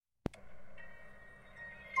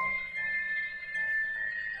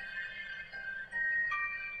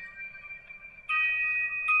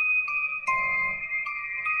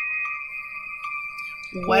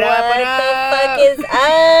What up? What the fuck is What up,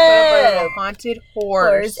 our little up? haunted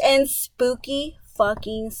horrors? And spooky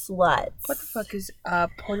fucking sluts. What the fuck is up?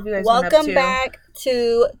 What have you guys been up to? Welcome back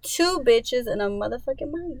to Two Bitches and a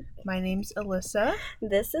Motherfucking Mic. My name's Alyssa.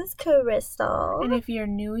 This is Crystal. And if you're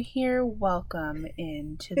new here, welcome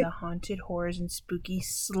into the haunted horrors and spooky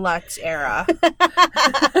sluts era.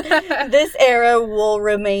 This era will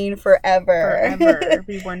remain forever. Forever.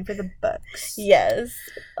 Be one for the books. Yes.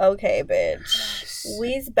 Okay, bitch.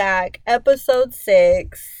 We's back. Episode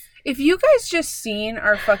 6. If you guys just seen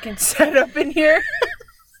our fucking setup in here,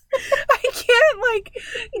 I can't,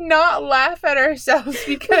 not laugh at ourselves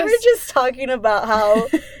because... We were just talking about how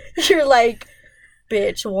you're like,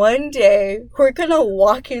 bitch, one day we're gonna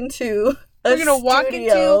walk into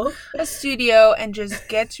a studio and just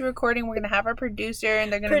get to recording. We're gonna have our producer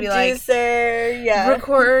and they're gonna be like,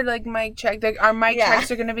 record, mic check. Our mic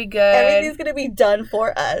checks are gonna be good. Everything's gonna be done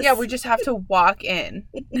for us. Yeah, we just have to walk in.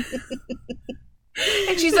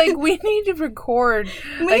 And she's like, we need to record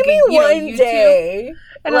maybe one YouTube. day.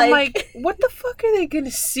 And I'm like, what the fuck are they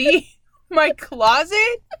gonna see? My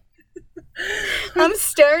closet? I'm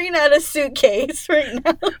staring at a suitcase right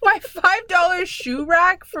now. My $5 shoe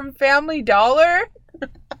rack from Family Dollar?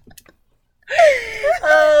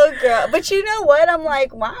 Oh, girl. But you know what? I'm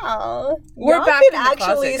like, wow. We're back in the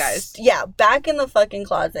closet, guys. Yeah, back in the fucking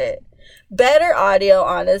closet. Better audio,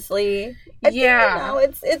 honestly. I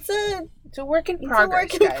think, it's a work in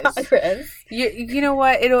progress, guys. You know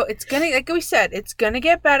what? It's gonna, like we said, it's gonna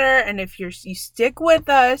get better. And if you stick with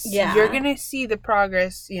us, you're gonna see the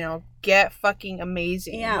progress. Get fucking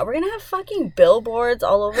amazing. Yeah, we're gonna have fucking billboards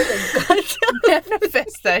all over the goddamn.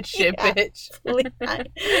 Manifest that shit, bitch.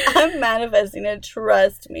 I'm manifesting it.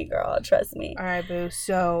 Trust me, girl. Trust me. All right, boo.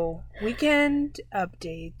 So weekend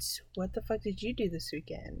updates. What the fuck did you do this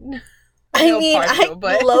weekend? I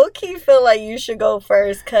low-key feel like you should go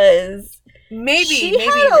first because she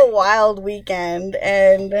had a wild weekend,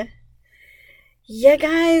 and yeah,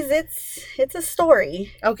 guys, it's a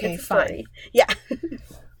story. Okay, fine. Yeah.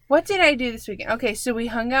 What did I do this weekend? Okay, so we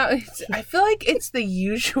hung out. I feel like it's the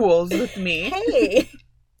usuals with me. Hey.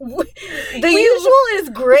 The usual is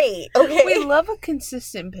great, okay? We love a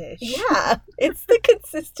consistent bitch. Yeah, it's the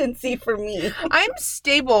consistency for me. I'm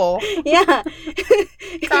stable. Yeah.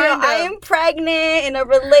 I am pregnant in a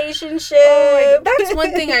relationship. Oh, that's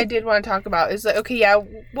one thing I did want to talk about is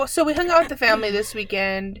so we hung out with the family this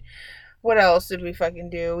weekend. What else did we fucking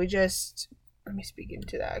do? Let me speak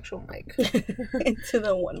into the actual mic. Into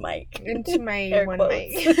the one mic. Into my one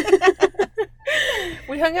mic.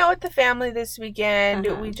 We hung out with the family this weekend.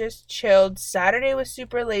 We just chilled. Saturday was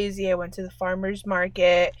super lazy. I went to the farmer's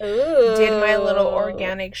market. Ooh. Did my little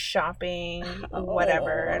organic shopping.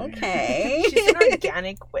 Whatever. Okay. She's an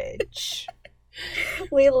organic witch.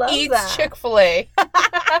 We love Eats that. Chick-fil-A.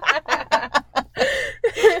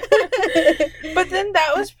 But then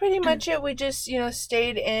that was pretty much it. We just,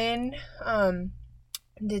 stayed in,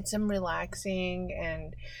 did some relaxing,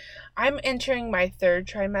 and I'm entering my 3rd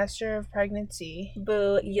trimester of pregnancy.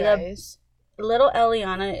 Boo, you guys. Little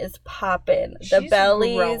Eliana is popping. The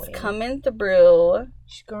belly's coming through.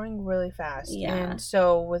 She's growing really fast. Yeah. And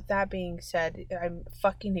so with that being said, I'm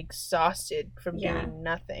fucking exhausted from doing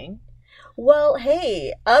nothing. Well,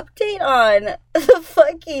 hey, update on the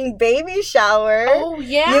fucking baby shower. Oh,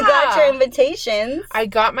 yeah. You got your invitations. I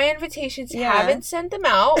got my invitations. Yeah. Haven't sent them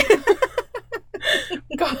out.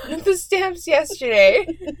 Got the stamps yesterday.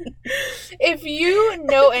 If you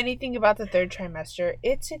know anything about the 3rd trimester,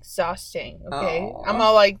 it's exhausting, okay? Aww. I'm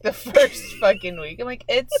all like the first fucking week. I'm like,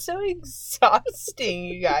 it's so exhausting,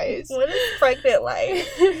 you guys. What is pregnant like?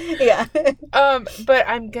 Yeah. But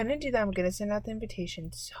I'm gonna do that. I'm gonna send out the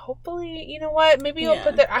invitations. Hopefully, you know what? Maybe you'll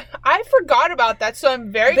put that. I forgot about that, so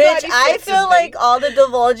I'm very glad you said I feel like all the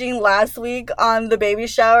divulging last week on the baby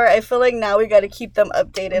shower, I feel like now we gotta keep them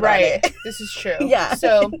updated on it. This is true. Yeah.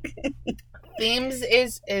 So themes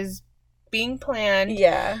is being planned.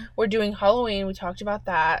 Yeah. We're doing Halloween. We talked about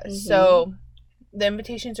that. Mm-hmm. So the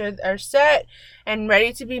invitations are set and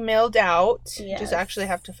ready to be mailed out. Yes. Just actually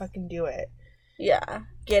have to fucking do it. Yeah.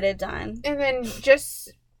 Get it done. And then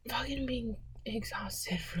just fucking being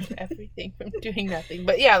exhausted from everything, from doing nothing.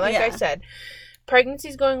 But yeah, like I said,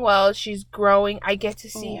 pregnancy's going well. She's growing. I get to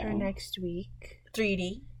see her next week.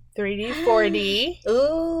 3D, 4D.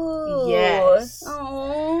 Ooh. Yes.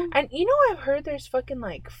 Oh. And I've heard there's fucking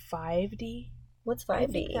 5D. What's 5D? I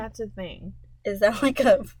think that's a thing. Is that like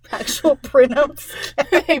a actual printout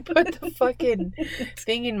scan? They put the fucking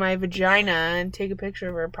thing in my vagina and take a picture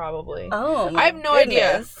of her, probably. Oh, I have no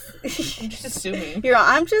idea. I'm just assuming.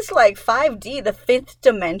 I'm just like 5D, the 5th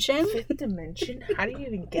dimension. 5th dimension? How do you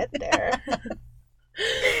even get there?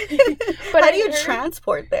 But how do you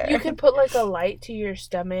transport there? You could put like a light to your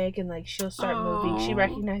stomach and like she'll start moving. She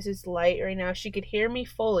recognizes light right now. She could hear me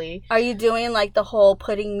fully. Are you doing like the whole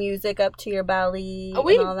putting music up to your belly?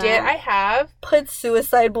 We did. I have. Put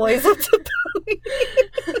Suicide Boys up to belly.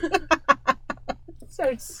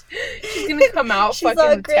 She's gonna come out she's fucking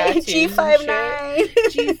all great. G59.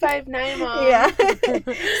 G59 mom. Yeah.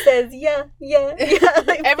 Says yeah.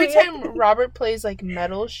 Like, every time Robert plays like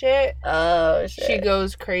metal shit, shit, she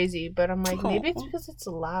goes crazy. But I'm like, maybe it's because it's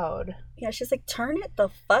loud. Yeah, she's like, turn it the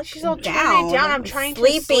fuck she's all down. Turn it down. I'm trying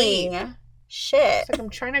to sleep. Shit. It's like I'm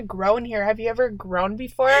trying to grow in here. Have you ever grown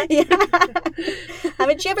before? Yeah.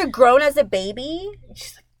 Haven't you ever grown as a baby?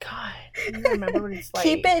 She's like, God, I don't remember what it's like.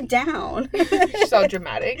 Keep it down. She's all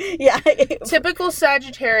dramatic. Yeah. Typical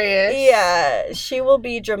Sagittarius. Yeah, she will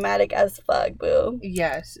be dramatic as fuck, boo.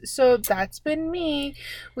 Yes. So that's been me.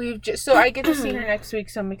 So I get to see her next week,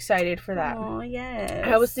 so I'm excited for that. Oh, yes.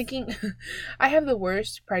 I was thinking, I have the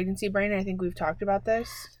worst pregnancy brain. I think we've talked about this.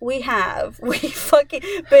 We have. We fucking,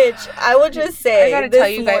 bitch, I will just say, I gotta tell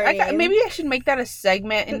you guys, maybe I should make that a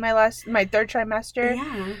segment in my third trimester.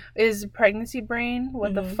 Yeah. Is pregnancy brain.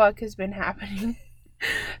 What the fuck has been happening?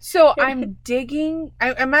 So I'm digging.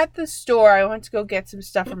 I'm at the store. I went to go get some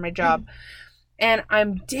stuff for my job, and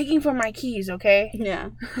I'm digging for my keys. Okay.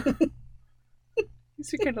 Yeah.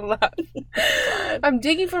 You're gonna laugh. I'm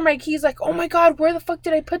digging for my keys. Like, oh my god, where the fuck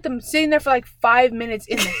did I put them? Sitting there for like 5 minutes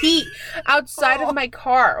in the heat outside of my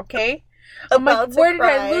car. Okay. I'm like, where did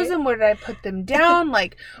I lose them? Where did I put them down?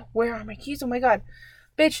 Like, where are my keys? Oh my god,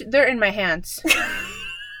 bitch, they're in my hands.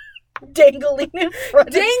 Dangling in front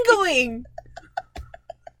of dangling.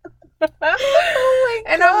 Oh my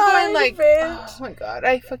god. And I'm going like, bitch. Oh my god,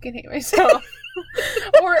 I fucking hate myself.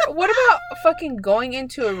 Or what about fucking going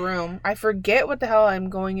into a room? I forget what the hell I'm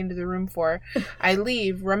going into the room for. I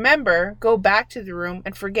leave, remember, go back to the room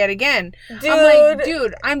and forget again. Dude. I'm like,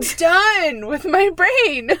 dude, I'm done with my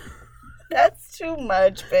brain. That's too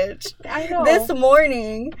much, bitch. I know. This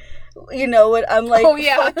morning, you know what? I'm like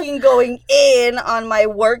fucking going in on my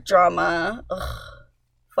work drama. Ugh.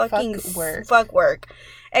 Fuck work.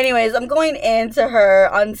 Anyways, I'm going into her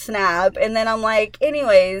on Snap, and then I'm like,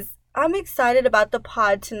 anyways, I'm excited about the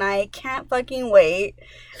pod tonight. Can't fucking wait.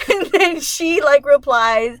 And then she like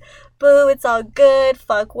replies, boo, it's all good.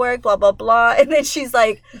 Fuck work, blah, blah, blah. And then she's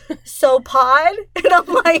like, so pod? And I'm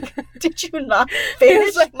like, did you not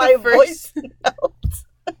finish like my voice notes?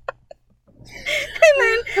 And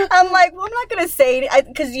then I'm like, well, I'm not gonna say it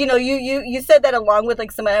because you said that along with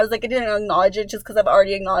like somebody. I was like, I didn't acknowledge it just because I've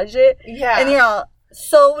already acknowledged it. Yeah. And you're all,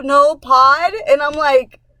 so no pod? And I'm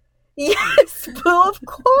like, yes, boo, of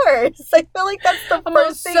course. I feel like that's the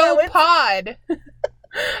first thing I would... pod.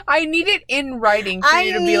 I need it in writing for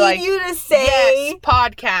you to be like, you to say, yes,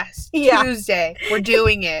 podcast, Tuesday, we're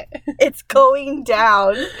doing it. It's going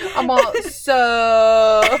down. I'm all,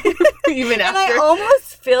 so, even after. And I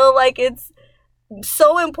almost feel like it's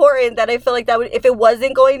so important that I feel like that would, if it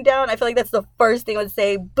wasn't going down, I feel like that's the first thing I would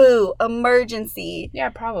say, boo, emergency. Yeah,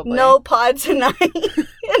 probably. No pod tonight.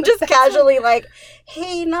 And just casually like,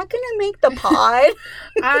 hey, not gonna make the pod.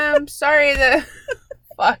 I'm sorry that...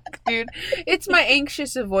 Fuck, dude. It's my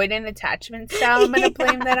anxious avoidant attachment style I'm gonna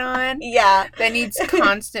blame that on. Yeah. That needs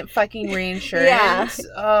constant fucking reinsurance. Yeah.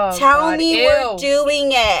 Oh, Tell me we're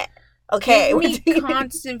doing it. Okay. We need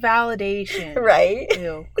constant validation. Right.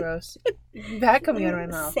 Ew, gross. That coming out of my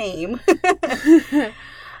mouth. Same.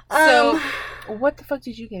 So, what the fuck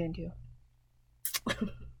did you get into?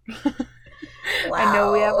 Wow. I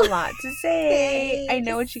know we have a lot to say. I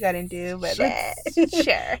know what you got into, but let's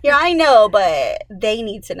share. Yeah, I know, but they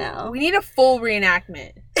need to know. We need a full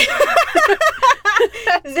reenactment.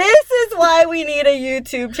 This is why we need a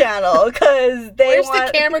YouTube channel, because Where's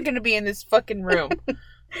the camera going to be in this fucking room?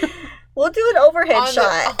 We'll do an overhead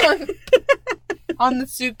shot. On the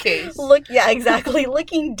suitcase. Yeah, exactly.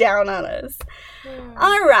 Looking down on us.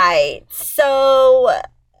 All right. So...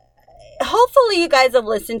 hopefully you guys have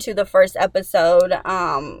listened to the first episode.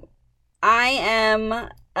 I am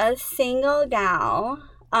a single gal.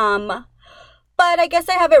 But I guess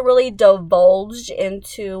I haven't really divulged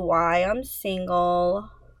into why I'm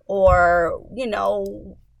single or, you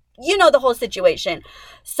know the whole situation.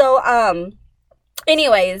 So,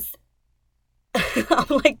 anyways,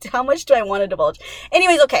 I'm like, how much do I want to divulge?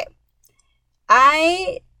 Anyways, okay.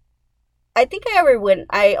 I think I already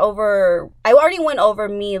went over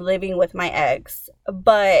me living with my ex,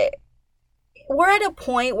 but we're at a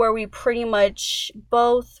point where we pretty much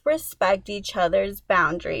both respect each other's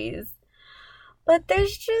boundaries. But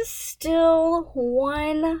there's just still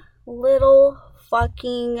one little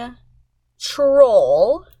fucking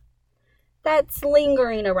troll that's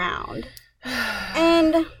lingering around.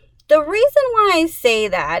 And the reason why I say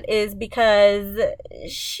that is because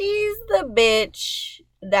she's the bitch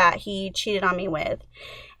that he cheated on me with.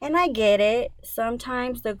 And I get it.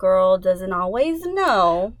 Sometimes the girl doesn't always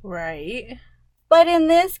know. Right. But in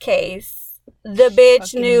this case, the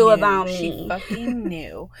bitch knew about me. She fucking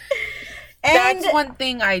knew. And that's one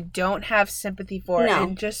thing I don't have sympathy for. No.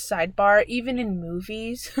 And just sidebar, even in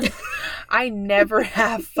movies, I never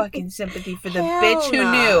have fucking sympathy for the bitch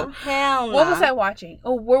who knew. Hell no. What was I watching?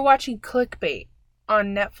 Oh, we're watching Clickbait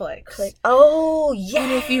on Netflix. Oh, yes.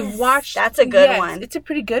 And if you've watched... That's a good one. It's a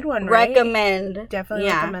pretty good one, right? Recommend. Definitely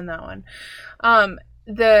recommend that one.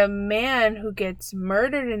 The man who gets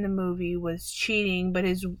murdered in the movie was cheating, but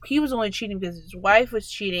he was only cheating because his wife was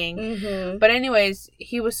cheating. Mm-hmm. But anyways,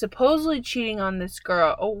 he was supposedly cheating on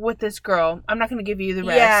with this girl. I'm not going to give you the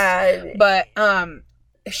rest. Yeah. But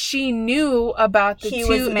she knew about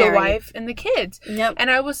the wife and the kids. Yep.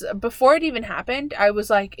 And before it even happened, I was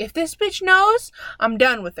like, if this bitch knows, I'm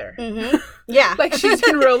done with her. Mm-hmm. Yeah. Like she's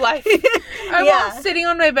in real life. I'm all sitting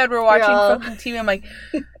on my bed, we're watching fucking TV. I'm like,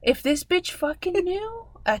 if this bitch fucking knew,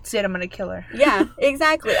 that's it, I'm gonna kill her. Yeah,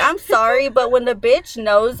 exactly. I'm sorry, but when the bitch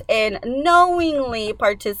knows and knowingly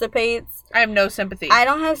participates, I have no sympathy. I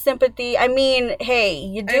don't have sympathy. I mean, hey,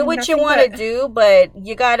 you do what you want to do, but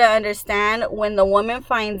you gotta understand when the woman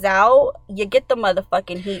finds out, you get the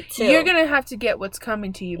motherfucking heat too. You're gonna have to get what's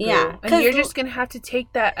coming to you, boo. Yeah, and you're just gonna have to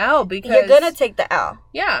take that L because you're gonna take the L.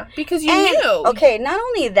 Yeah, because you knew. Okay, not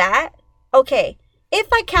only that. Okay, if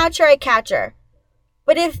I catch her, I catch her.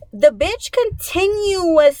 But if the bitch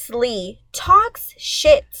continuously talks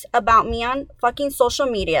shit about me on fucking social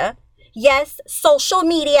media, yes, social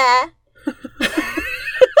media.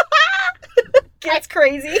 Gets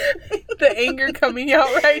crazy. The anger coming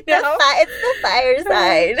out right now. It's the fire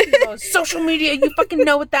side. Oh, social media, you fucking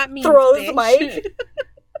know what that means. Throws bitch. Mike.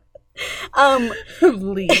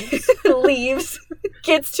 Leaves.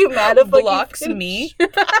 Gets too mad at blocks me.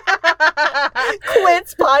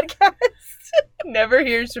 Quits podcast. Never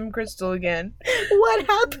hears from Crystal again. What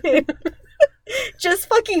happened? Just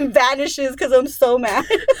fucking vanishes because I'm so mad.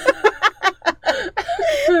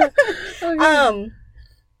 Okay.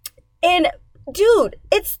 And dude,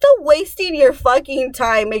 it's the wasting your fucking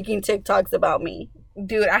time making TikToks about me.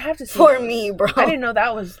 Dude, I have to see for those. Me, bro. I didn't know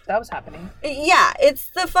that was happening. Yeah,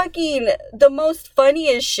 it's the most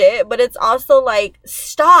funniest shit, but it's also like,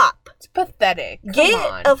 stop. It's pathetic.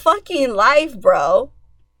 Get a fucking life, bro.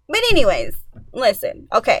 But anyways, listen.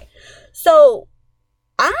 Okay, so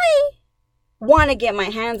I want to get my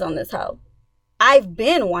hands on this hoe. I've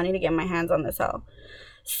been wanting to get my hands on this hoe.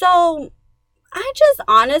 So I just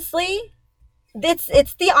honestly,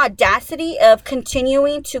 it's the audacity of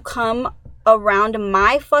continuing to come around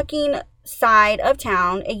my fucking side of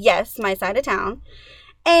town. Yes, my side of town.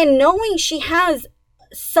 And knowing she has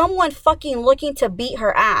someone fucking looking to beat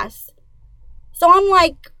her ass. So I'm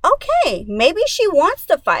like, okay, maybe she wants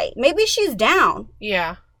to fight. Maybe she's down.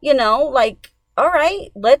 Yeah. You know, like, all right,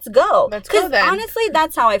 let's go. Let's go then. Honestly,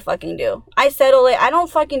 that's how I fucking do. I settle it. I don't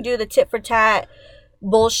fucking do the tit for tat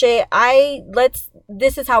bullshit.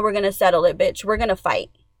 This is how we're going to settle it, bitch. We're going to fight.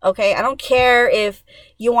 Okay? I don't care if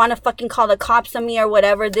you want to fucking call the cops on me or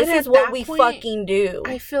whatever. This is what we fucking do.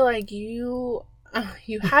 I feel like you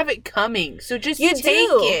have it coming. So just take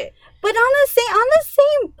it. But on the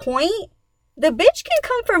same point, the bitch can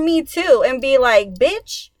come for me too and be like,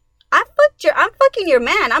 bitch, I'm fucking your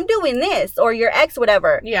man. I'm doing this, or your ex,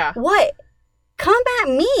 whatever. Yeah. What? Come at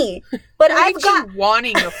me. But I've got you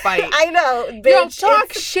wanting to fight. I know, bitch. Yo,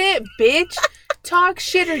 talk shit, bitch. Talk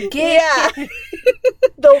shit or get. Yeah.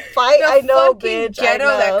 They'll fight. I know, bitch. Ghetto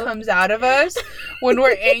that comes out of us when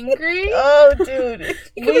we're angry. Oh, dude.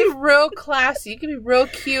 You can be real classy. You can be real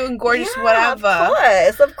cute and gorgeous, whatever.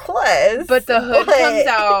 Of course. But the hood comes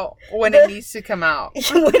out when it needs to come out.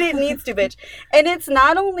 When it needs to, bitch. And it's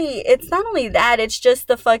not only that. It's just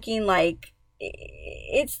the fucking like.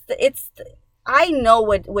 I know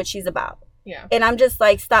what she's about. Yeah. And I'm just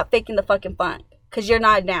like, stop faking the fucking fun. Because you're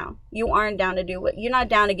not down. You aren't down to do it. You're not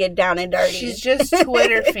down to get down and dirty. She's just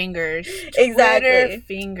Twitter fingers. Exactly. Twitter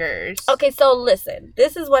fingers. Okay, so listen.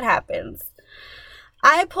 This is what happens.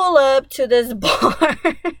 I pull up to this bar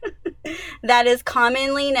that is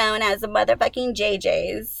commonly known as the motherfucking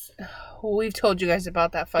JJ's. We've told you guys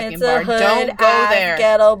about that fucking it's bar. A hood Don't go there.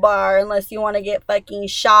 Ghetto bar unless you want to get fucking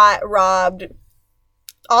shot, robbed,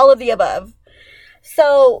 all of the above.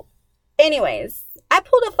 So, anyways, I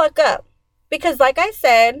pull the fuck up. Because like I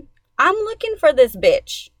said, I'm looking for this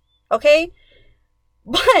bitch. Okay?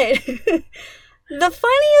 But the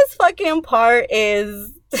funniest fucking part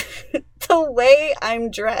is the way I'm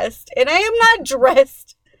dressed. And I am not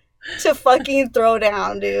dressed to fucking throw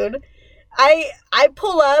down, dude. I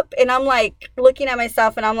pull up and I'm like looking at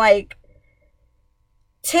myself and I'm like,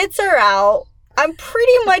 tits are out. I'm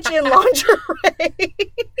pretty much in lingerie.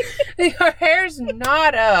 Your hair's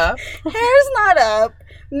not up. Hair's not up.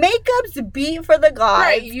 Makeup's beat for the gods.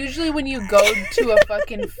 Right. Usually when you go to a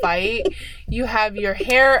fucking fight, you have your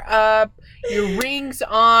hair up, your rings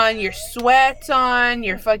on, your sweats on,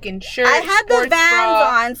 your fucking shirt. I had the Vans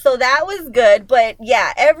on, so that was good. But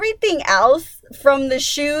yeah, everything else from the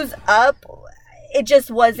shoes up, it just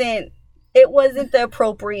wasn't, it wasn't the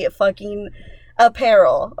appropriate fucking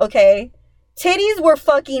apparel, okay? Titties were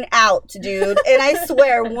fucking out, dude. And I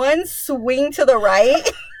swear, one swing to the right...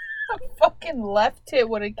 fucking left tit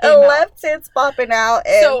would have came out. Left tit's popping out.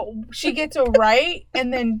 And so she gets a right,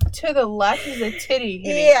 and then to the left is a titty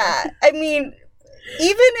hitting yeah, her. I mean, even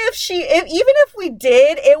if we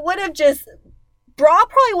did, it would have just... Bra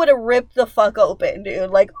probably would have ripped the fuck open, dude.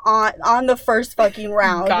 Like, on the first fucking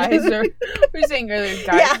round. Guys are... We were saying earlier,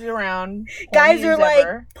 guys around. Guys are like,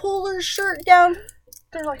 pull her shirt down.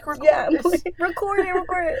 They're like, record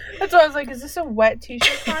record it. That's why I was like, is this a wet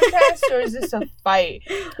t-shirt contest or is this a fight?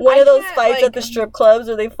 One of those fights at the strip clubs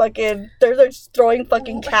where they're just throwing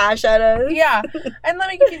fucking cash at us. Yeah. And let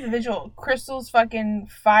me give you the visual. Crystal's fucking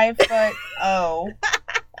 5'0".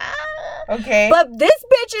 Okay. But this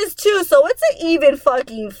bitch is 2, so it's an even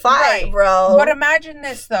fucking fight, right, bro. But imagine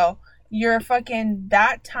this, though. You're fucking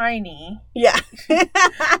that tiny. Yeah.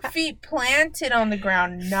 Feet planted on the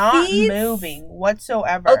ground, not moving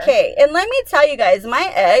whatsoever. Okay, and let me tell you guys,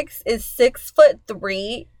 my ex is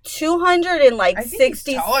 6'3",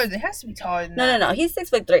 260. He's taller. It has to be taller than that. No. He's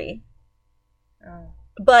 6'3". Oh.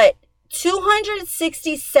 But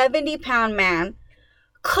 260, 70-pound man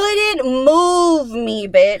couldn't move me,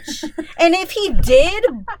 bitch. And if he did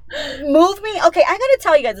move me, okay, I gotta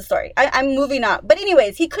tell you guys a story. I'm moving up. But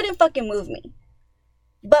anyways, he couldn't fucking move me.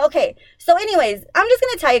 But okay, so anyways, I'm just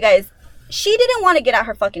gonna tell you guys, she didn't want to get out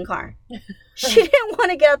her fucking car. She didn't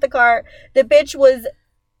want to get out the car. The bitch was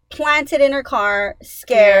planted in her car,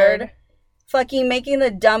 scared, fucking making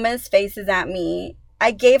the dumbest faces at me.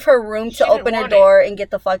 I gave her room to open her door and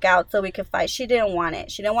get the fuck out so we could fight. She didn't want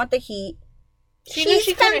it. She didn't want the heat. She knew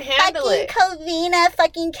she couldn't handle it. Covina,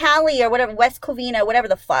 fucking Cali, or whatever, West Covina, whatever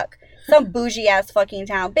the fuck. Some bougie ass fucking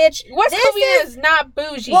town. Bitch. West Covina is not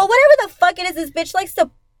bougie. Well, whatever the fuck it is, this bitch likes to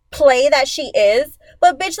play that she is.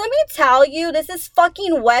 But bitch, let me tell you, this is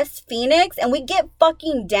fucking West Phoenix, and we get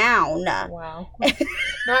fucking down. Wow.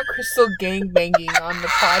 Not Crystal gangbanging on the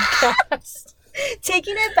podcast.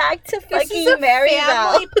 Taking it back to fucking Maryville.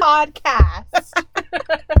 Family podcast.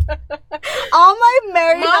 All my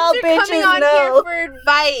Maryville bitches on know. Here for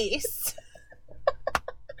advice.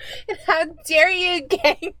 And how dare you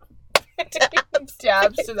gang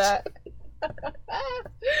jabs to that? Moms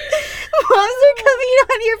are coming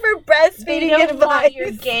on here for breastfeeding advice. Want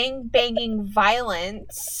your gang banging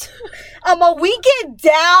violence. We get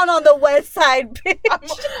down on the west side, bitch.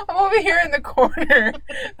 I'm over here in the corner,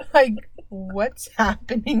 like, what's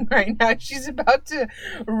happening right now? She's about to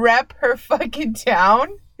rep her fucking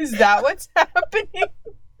town? Is that what's happening?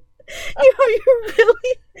 You're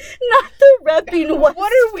really not the repping West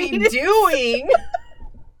What are we doing?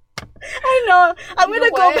 I know. I'm going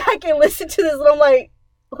to go back and listen to this and I'm like,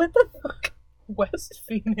 what the fuck? West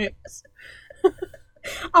Phoenix.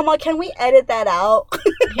 I'm like, can we edit that out?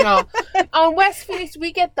 On West Phoenix,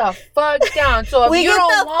 we get the fuck down. So if you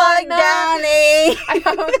don't want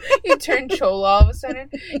none, you turn Chola all of a sudden.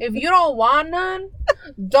 If you don't want none,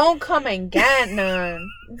 don't come and get none.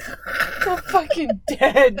 So fucking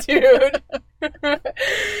dead, dude. But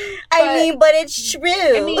it's true.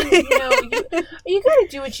 I mean, you gotta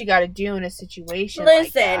do what you gotta do in a situation. Listen,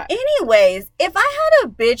 like that. Anyways, if I had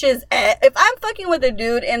a bitch's if I'm fucking with a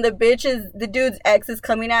dude and the dude's ex is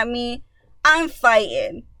coming at me, I'm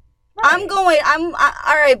fighting. Right. All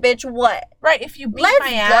right, bitch, what? Right, if you beat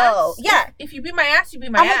my ass. Go. Yeah. If you beat my ass, you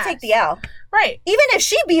beat my ass. I'm gonna take the L. Right. Even if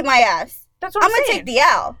she beat my ass. That's what I'm gonna take the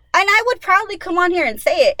L. And I would probably come on here and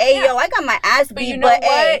say it. Hey, yo, I got my ass beat, but you know what?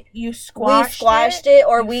 Hey, you squashed it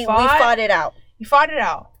or we fought it out. You fought it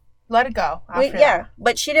out. Let it go.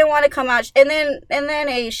 But she didn't want to come out. And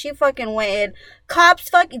then she fucking went in. Cops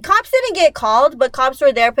didn't get called, but cops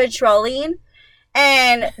were there patrolling.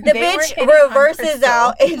 And the bitch reverses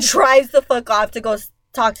out and drives the fuck off to go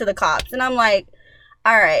talk to the cops. And I'm like,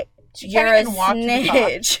 all right. You're a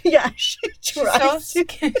snitch. Yeah, she's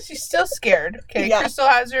still scared. Okay, yeah. Crystal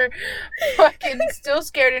has her fucking still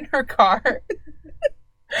scared in her car.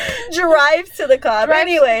 Drives to the cop.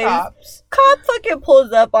 Anyways, cop fucking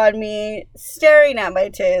pulls up on me, staring at my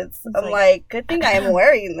tits. I'm like, good thing I'm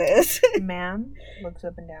wearing this. Ma'am, looks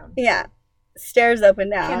up and down. Yeah. Stares up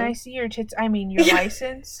and down. Can I see your tits? I mean, your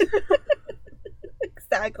license?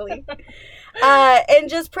 Exactly. And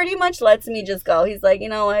just pretty much lets me just go. He's like, you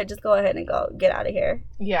know what? Just go ahead and go. Get out of here.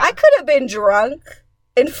 Yeah. I could have been drunk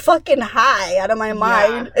and fucking high out of my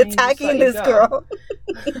mind attacking this girl.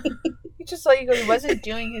 He just let you go. He wasn't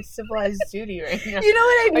doing his civilized duty right now. You know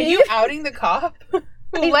what I mean? Are you outing the cop?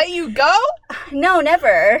 Who let you go? No,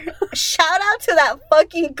 never. Shout out to that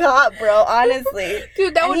fucking cop, bro. Honestly,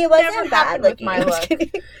 dude, that would never happen with my luck.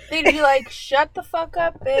 They'd be like, "Shut the fuck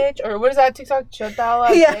up, bitch," or what is that TikTok? "Shut the hell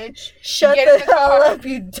up, bitch." Shut the hell up,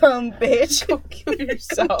 you dumb bitch. Go kill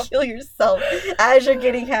yourself. Kill yourself as you're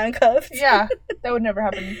getting handcuffed. Yeah, that would never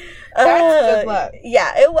happen. That's good luck.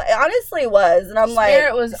 Yeah, it honestly was, and I'm like,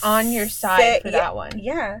 Spirit was on your side for that one.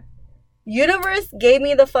 Yeah. Universe gave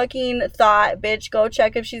me the fucking thought, bitch, go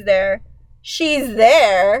check if she's there. She's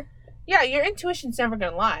there. Yeah, your intuition's never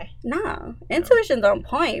gonna lie. No. Intuition's on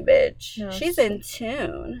point, bitch. No, she's in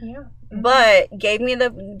tune. Yeah. Mm-hmm. But gave me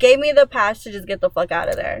the pass to just get the fuck out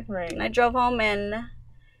of there. Right. And I drove home and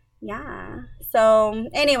yeah. So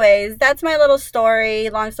anyways, that's my little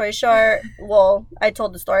story. Long story short, well, I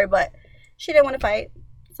told the story, but she didn't want to fight.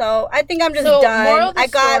 So I think I'm just done. I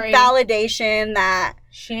got validation that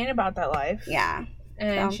she ain't about that life. Yeah.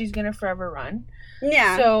 And she's going to forever run.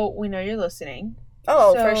 Yeah. So we know you're listening.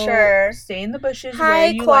 Oh, so for sure. Stay in the bushes.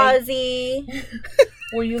 Hi, Quasi.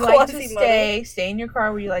 Where you like to stay. Stay in your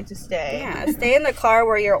car where you like to stay. Yeah, stay in the car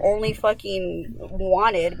where you're only fucking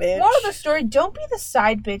wanted, bitch. Moral of the story, don't be the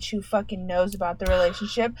side bitch who fucking knows about the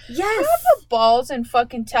relationship. Yes. Have the balls and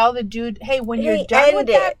fucking tell the dude, hey, when you're done with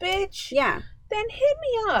that bitch, then hit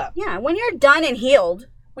me up. Yeah, when you're done and healed.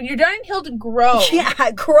 When you're done and healed, grow.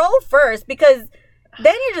 Yeah, grow first, because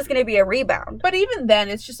then you're just going to be a rebound. But even then,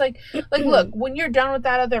 it's just like look, when you're done with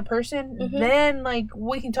that other person, then, like,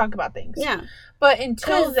 we can talk about things. Yeah. But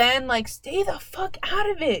until then, like, stay the fuck out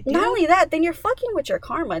of it. Not only that, then you're fucking with your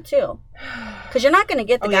karma, too. Because you're not going to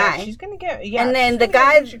get the guy. Yeah, she's going to get, and then the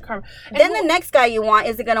guy, then the next guy you want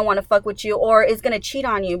isn't going to want to fuck with you or is going to cheat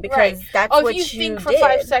on you because that's what you did. If you think for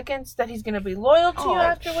 5 seconds that he's going to be loyal to you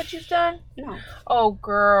after what you've done? No. Oh,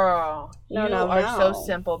 girl. You are so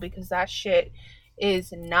simple because that shit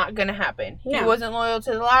is not gonna happen. Yeah. He wasn't loyal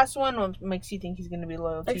to the last one. What makes you think he's gonna be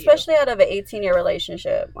loyal to you? Especially out of an 18-year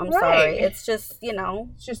relationship. I'm sorry. It's just,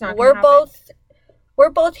 it's just not. We're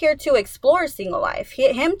both here to explore single life.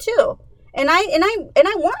 Him too, and I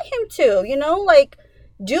want him to. Like,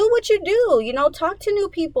 do what you do. Talk to new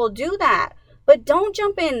people. Do that, but don't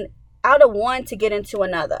jump in out of one to get into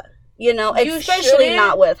another. Especially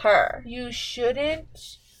not with her. You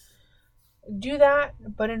shouldn't do that,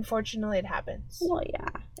 but unfortunately it happens. Well, yeah.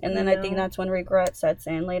 And then I think that's when regret sets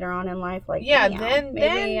in later on in life. Like, then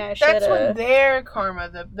that's when their karma,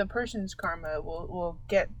 the person's karma will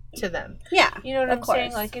get to them. Yeah. You know what I'm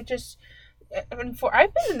saying? Like, it just, I've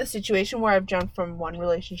been in the situation where I've jumped from one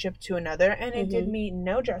relationship to another and it did me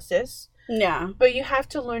no justice. Yeah. But you have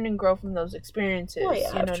to learn and grow from those experiences. Well, yeah,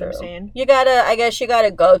 you know what I'm saying? I guess you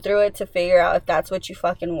gotta go through it to figure out if that's what you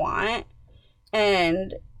fucking want.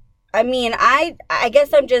 And I mean, I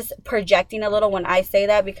guess I'm just projecting a little when I say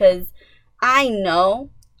that because I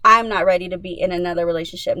know I'm not ready to be in another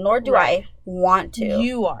relationship, nor do I want to.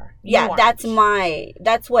 You are. That's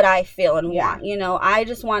what I feel and want. I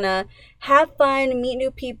just want to have fun, meet new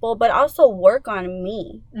people, but also work on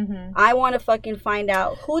me. Mm-hmm. I want to fucking find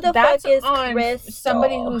out who the fuck is Crystal.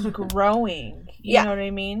 Somebody who's growing. You know what I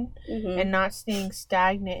mean? Mm-hmm. And not staying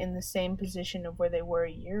stagnant in the same position of where they were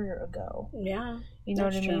a year ago. Yeah. You know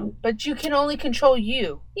what I mean? But you can only control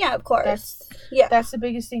you. Yeah, of course. That's the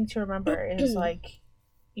biggest thing to remember is like,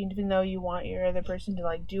 even though you want your other person to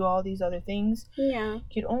like do all these other things, you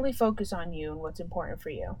can only focus on you and what's important for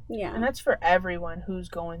you. Yeah. And that's for everyone who's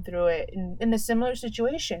going through it in a similar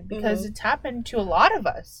situation because it's happened to a lot of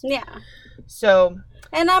us. Yeah. So.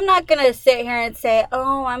 And I'm not going to sit here and say,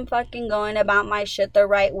 oh, I'm fucking going about my shit the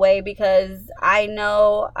right way because I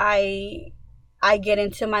know I get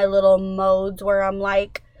into my little modes where I'm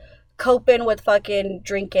like coping with fucking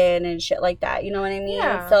drinking and shit like that. You know what I mean?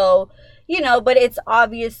 Yeah. So, but it's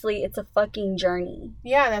a fucking journey.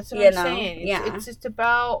 Yeah, that's what I'm saying. It's just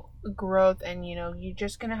about growth and, you're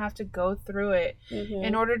just going to have to go through it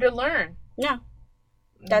in order to learn. Yeah.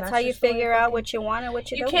 That's how you figure out what you want and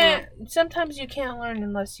what you don't want. Sometimes you can't learn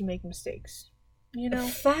unless you make mistakes.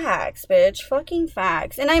 Facts, bitch. Fucking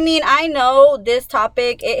facts. And I mean, I know this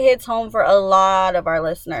topic, it hits home for a lot of our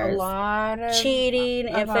listeners. A lot of cheating,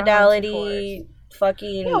 infidelity,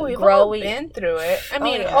 fucking we've growing. All been through it. I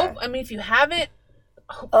mean, if you haven't,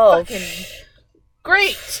 fucking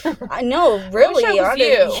great. I know, really. I wish I was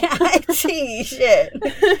you. Yeah, gee, shit.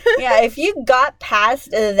 Yeah, if you got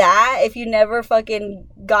past that, if you never fucking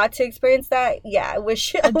got to experience that, yeah,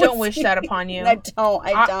 I don't wish that upon you. I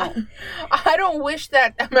don't. I don't wish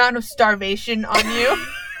that amount of starvation on you.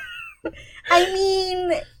 I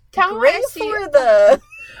mean, great for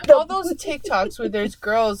all those TikToks where there's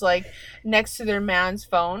girls like next to their man's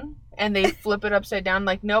phone and they flip it upside down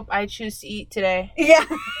like, nope, I choose to eat today. Yeah.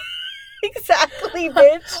 Exactly,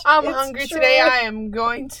 bitch. I'm hungry today. I am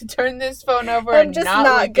going to turn this phone over I'm and just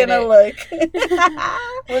not gonna look.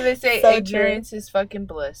 Well, they say so ignorance is fucking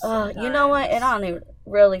bliss. You know what? It only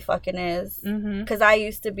really fucking is. Mm-hmm. Because I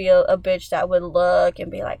used to be a bitch that would look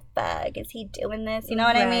and be like, fuck, is he doing this? You know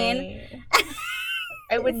what I mean?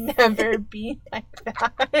 I would never be like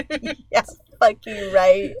that. Yeah, fucking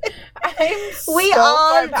right. We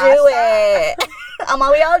all do it.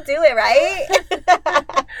 We all do it, right?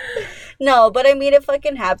 No, but I mean, it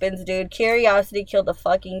fucking happens, dude. Curiosity killed the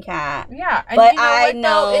fucking cat. Yeah, and but you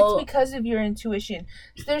know what, though? It's because of your intuition.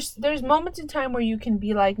 There's moments in time where you can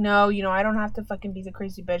be like, no, I don't have to fucking be the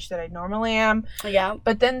crazy bitch that I normally am. Yeah.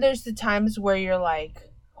 But then there's the times where you're like,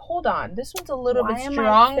 hold on, this one's a little bit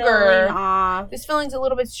stronger. This feeling's a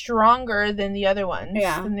little bit stronger than the other ones.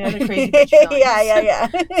 Yeah. Than the other crazy bitch feelings. Yeah.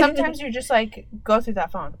 Sometimes you're just like, go through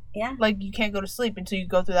that phone. Yeah. Like, you can't go to sleep until you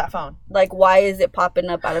go through that phone. Like, why is it popping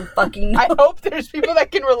up out of fucking... I hope there's people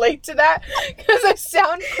that can relate to that, because I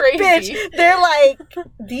sound crazy. Bitch, they're like,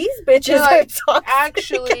 these bitches are toxic.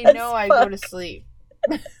 Actually, no, I go to sleep.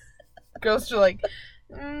 Girls are like...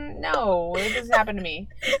 no, it doesn't happen to me.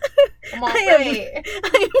 I'm all I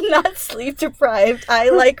am not sleep deprived. I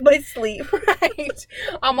like my sleep. Right.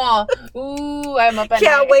 I'm all, I'm up at night.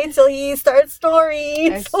 Can't wait till he starts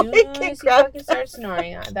snoring. As soon as he fucking starts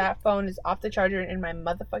snoring, that phone is off the charger in my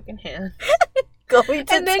motherfucking hand.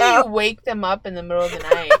 And then you wake them up in the middle of the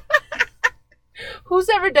night. Who's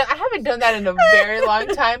ever done? I haven't done that in a very long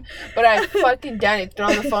time, but I've fucking done it.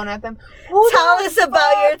 Thrown the phone at them. Tell us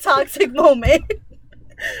about your toxic moment.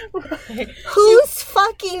 Right. Who's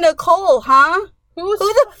fucking Nicole, huh? Who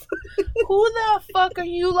the fuck are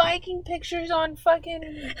you liking pictures on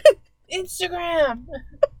fucking Instagram?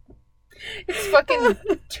 It's fucking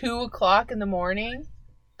 2:00 in the morning.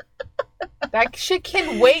 That shit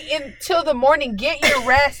can wait until the morning. Get your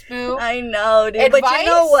rest, boo. I know, dude. But you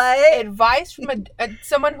know what? Advice from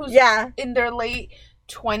someone who's in their late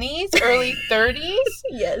 20s, early 30s.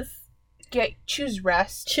 Yes. Choose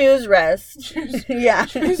rest. Yeah.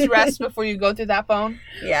 Choose rest before you go through that phone.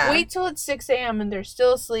 Yeah. Wait till it's 6 a.m. and they're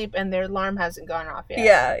still asleep and their alarm hasn't gone off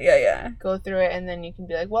yet. Yeah. Go through it and then you can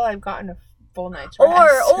be like, well, I've gotten a full night's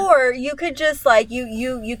rest. Or you could just like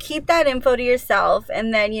you keep that info to yourself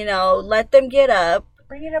and then let them get up.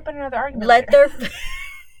 Bring it up in another argument. Let their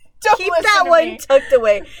keep that one tucked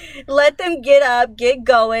away. Let them get up, get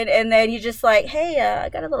going, and then you just like, hey, I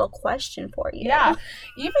got a little question for you. Yeah,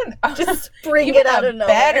 even just bring it out of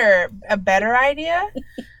nowhere. A better idea.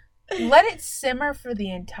 Let it simmer for the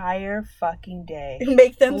entire fucking day.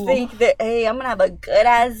 Make them think that, hey, I'm gonna have a good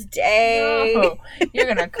ass day. No, you're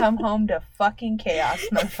gonna come home to fucking chaos,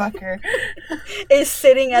 motherfucker. Is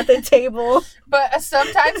sitting at the table. But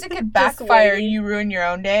sometimes it could backfire. You ruin your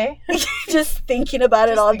own day. Just thinking about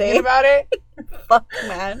it all day. About it. Fuck,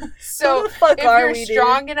 man. So if you're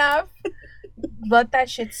strong enough, let that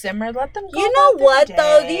shit simmer. Let them go. You know what,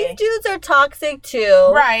 though? These dudes are toxic,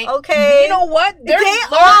 too. Right. Okay? You know what? They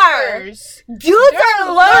lurkers. Dudes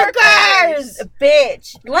are lurkers.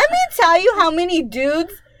 Bitch. Let me tell you how many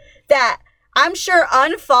dudes that I'm sure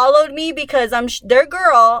unfollowed me because they're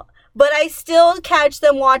girl, but I still catch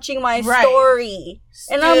them watching my story.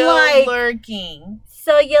 Still and I'm like, lurking.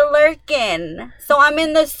 So you're lurking. So I'm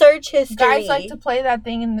in the search history. Guys like to play that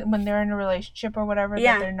thing when they're in a relationship or whatever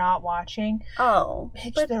that they're not watching. Oh,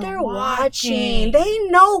 bitch, but they're watching. They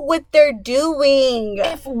know what they're doing.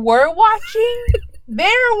 If we're watching, they're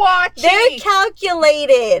watching. They're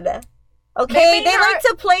calculated. Okay, they like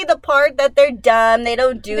to play the part that they're dumb. They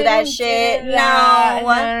don't do that shit.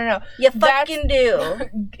 No. You fucking do.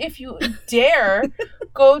 If you dare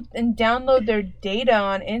go and download their data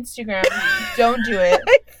on Instagram, don't do it.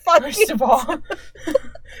 First of all,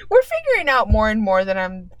 we're figuring out more and more that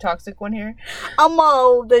I'm the toxic one here. I'm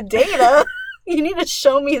all the data. You need to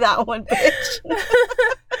show me that one, bitch.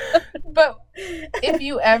 But if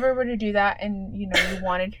you ever were to do that and, you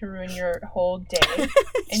wanted to ruin your whole day.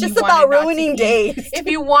 It's just about ruining days. If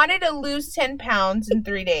you wanted to lose 10 pounds in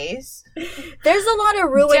 3 days. There's a lot of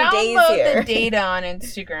ruined days here. Download the data on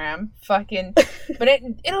Instagram. But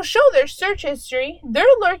it'll show their search history. They're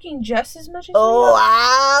lurking just as much as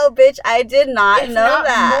wow, bitch. I did not know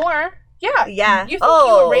that. More. Yeah. Yeah. You think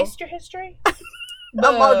you erased your history?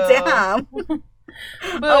 Oh, damn.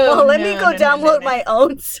 Well, let me go download my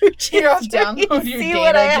own search history. I'll download your data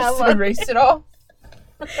what I have just erase it all.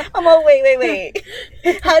 I'm all, wait.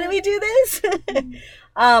 How do we do this?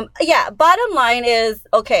 Yeah, bottom line is,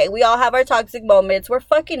 okay, we all have our toxic moments. We're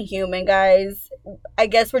fucking human, guys. I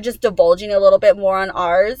guess we're just divulging a little bit more on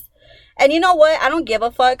ours. And you know what? I don't give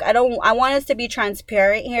a fuck. I want us to be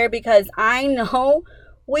transparent here because I know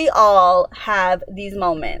we all have these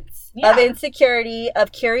moments of insecurity,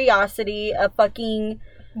 of curiosity, of fucking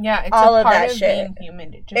it's all of that shit. Being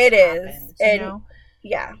human. It just happens, and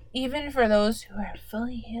yeah, even for those who are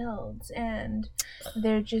fully healed and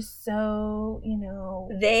they're just so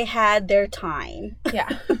they had their time. Yeah,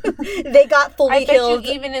 they got fully healed. I bet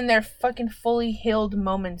you even in their fucking fully healed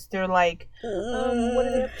moments, they're like, what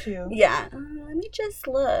are they up to? Yeah, let me just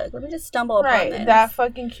look. Let me just stumble upon this. That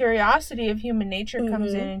fucking curiosity of human nature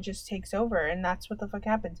comes in and just takes over, and that's what the fuck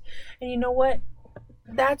happens. And you know what?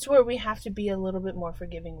 That's where we have to be a little bit more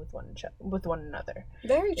forgiving with one another.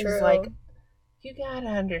 Very true. It's like, you gotta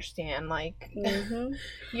understand, like,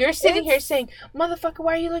 you're sitting here saying, motherfucker,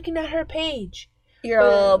 why are you looking at her page? You're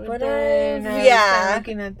all, but I'm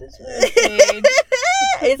looking at this page.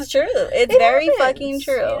 It's true. It's very fucking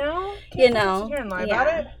true. Can't sit here and lie about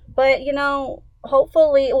it. But,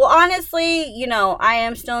 hopefully, well, honestly, I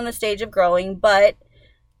am still in the stage of growing, but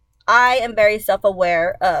I am very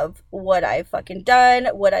self-aware of what I've fucking done,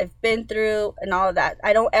 what I've been through, and all of that.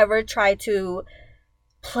 I don't ever try to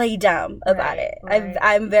play dumb about it. Right.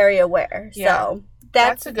 I'm very aware. Yeah. So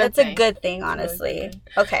that's a good thing, honestly. Really good.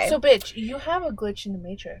 Okay. So, bitch, you have a glitch in the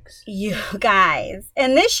Matrix. You guys.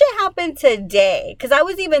 And this shit happened today. Because I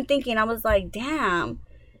was even thinking, I was like, damn.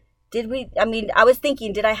 I was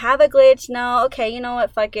thinking, did I have a glitch? No. Okay, you know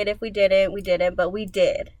what? Fuck it. If we didn't, we didn't. But we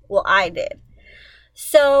did. Well, I did.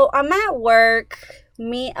 So, I'm at work.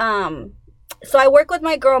 So I work with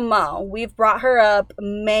my girl, Mo. We've brought her up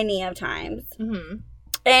many of times. Mm-hmm.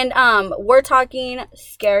 And we're talking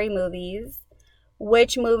scary movies.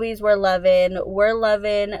 Which movies we're loving. We're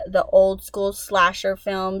loving the old school slasher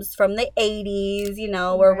films from the 80s.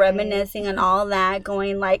 We're reminiscing and all that.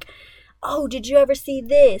 Going like, oh, did you ever see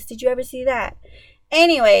this? Did you ever see that?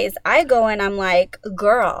 Anyways, I go and I'm like,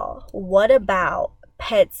 girl, what about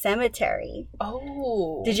Pet Sematary?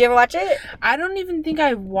 Oh. Did you ever watch it? I don't even think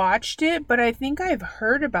I've watched it, but I think I've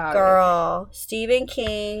heard about it. Girl, Stephen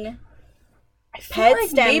King. Pet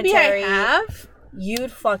Sematary. Maybe I have.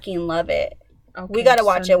 You'd fucking love it. Okay, we gotta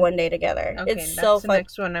watch it one day together. Okay, it's so fun. The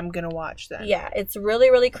next one I'm gonna watch then. Yeah, it's really,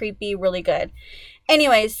 really creepy, really good.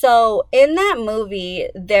 Anyway, so in that movie,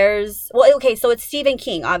 so it's Stephen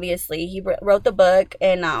King, obviously. He wrote the book,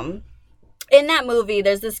 and in that movie,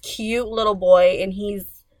 there's this cute little boy, and he's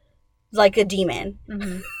like a demon.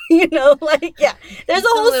 Mm-hmm. There's a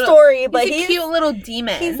whole story, but he's a cute little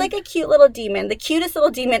demon. He's like a cute little demon, the cutest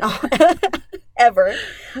little demon ever.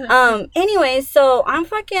 Anyway, so I'm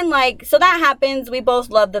fucking like, so that happens. We both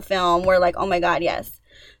love the film. We're like, oh my God, yes.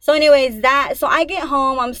 So anyways, so I get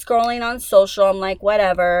home, I'm scrolling on social. I'm like,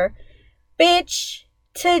 whatever. Bitch,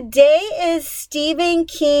 today is Stephen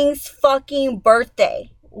King's fucking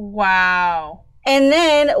birthday. Wow. And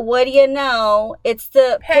then, what do you know? It's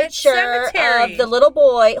the picture of the little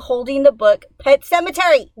boy holding the book, Pet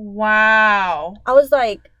Sematary. Wow. I was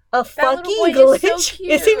like, a fucking glitch. Is so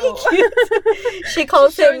cute. Isn't he cute? She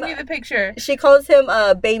calls him. Showing me the picture. She calls him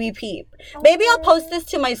Baby Peep. Oh. Maybe I'll post this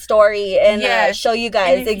to my story and show you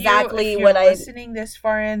guys exactly what I. If you're listening this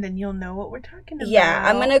far in, then you'll know what we're talking about. Yeah,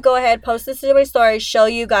 I'm gonna go ahead, post this to my story, show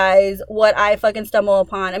you guys what I fucking stumble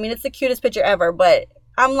upon. I mean, it's the cutest picture ever, but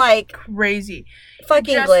I'm like crazy,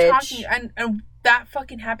 fucking glitch, and that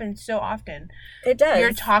fucking happens so often. It does.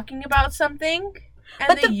 You're talking about something.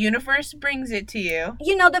 And the universe brings it to you.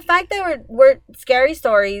 The fact that we're scary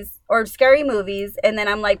stories or scary movies, and then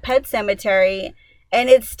I'm like Pet Sematary, and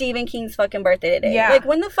it's Stephen King's fucking birthday today. Yeah. Like,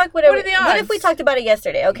 when the fuck would what are the odds? What if we talked about it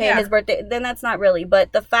yesterday? Okay, his birthday. Then that's not really.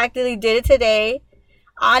 But the fact that he did it today,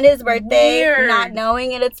 on his birthday, not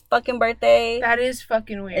knowing it's fucking birthday. That is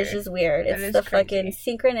fucking weird. It's just weird. It's the crazy. Fucking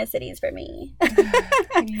synchronicities for me.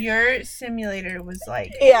 Your simulator was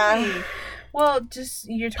like, yeah. Hey. Well, just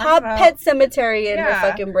you're talking about Pet Sematary in her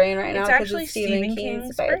fucking brain right now because it's Stephen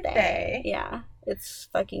King's birthday. Yeah. It's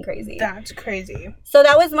fucking crazy. That's crazy. So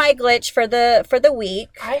that was my glitch for the week.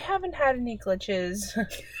 I haven't had any glitches.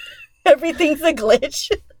 Everything's a glitch.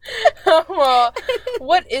 Well,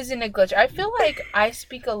 what isn't a glitch? I feel like I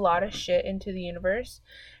speak a lot of shit into the universe.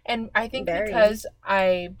 And I think because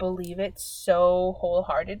I believe it so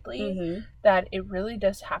wholeheartedly that it really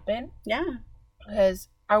does happen. Yeah. Because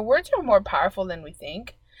our words are more powerful than we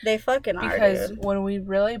think. They fucking are, because when we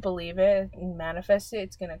really believe it and manifest it,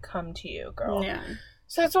 it's going to come to you, girl. Yeah.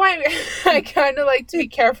 So that's why I kind of like to be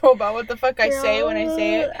careful about what the fuck I say when I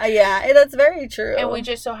say it. Yeah, that's very true. And we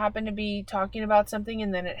just so happen to be talking about something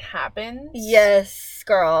and then it happens. Yes,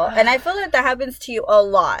 girl. And I feel like that happens to you a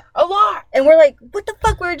lot. A lot. And we're like, what the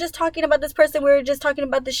fuck? We were just talking about this person. We were just talking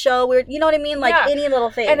about the show. You know what I mean? Like any little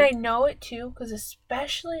thing. And I know it too, because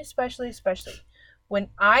especially when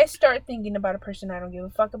I start thinking about a person I don't give a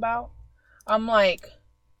fuck about, I'm like,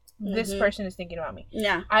 this person is thinking about me.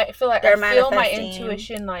 Yeah. I feel like I feel my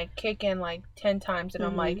intuition like kick in like 10 times and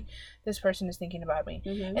I'm like, this person is thinking about me.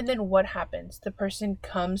 And then what happens? The person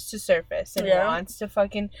comes to surface and wants to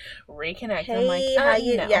fucking reconnect. Hey, I'm like, how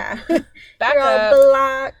you no. Yeah. Back You're up.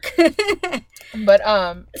 Block. But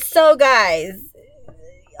so guys,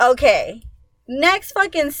 okay. Next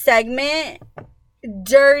fucking segment,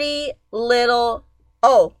 dirty little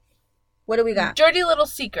what do we got? Dirty little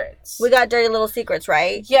secrets. We got dirty little secrets,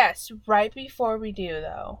 right? Yes. Right before we do,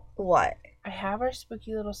 though. What? I have our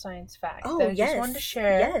spooky little science fact that I just wanted to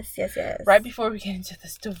share. Yes. Right before we get into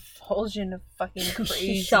this divulsion of fucking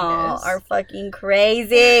craziness. Y'all are fucking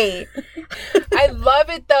crazy. I love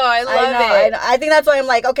it, though. I love it. I think that's why I'm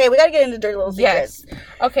like, okay, we got to get into dirty little secrets. Yes.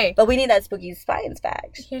 Okay. But we need that spooky science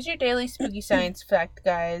fact. Here's your daily spooky science fact,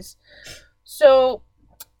 guys. So,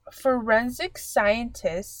 forensic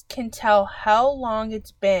scientists can tell how long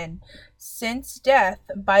it's been since death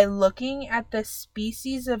by looking at the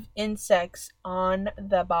species of insects on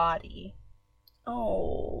the body.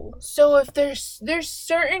 Oh. So if there's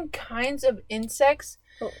certain kinds of insects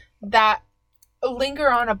that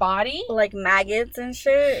linger on a body, like maggots and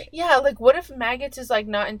shit. Yeah, like what if maggots is like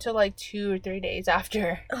not until like 2 or 3 days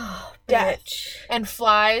after death? And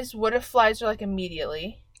flies, what if flies are like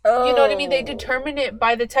immediately? Oh. You know what I mean? They determine it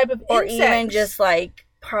by the type of or insects. Even just like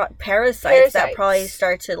parasites that probably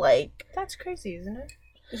start to like. That's crazy, isn't it?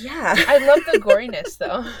 Yeah. I love the goriness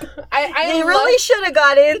though. They really should have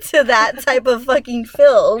got into that type of fucking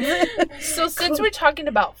filth. So since we're talking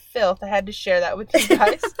about filth, I had to share that with you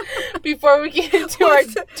guys before we get into our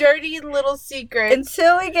dirty little secrets.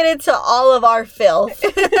 Until we get into all of our filth.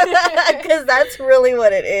 Because that's really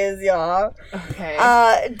what it is, y'all.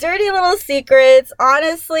 Okay. Dirty little secrets.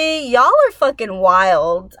 Honestly, y'all are fucking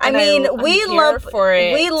wild. And we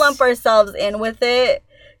lump ourselves in with it.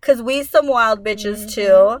 Because we some wild bitches,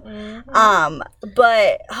 too.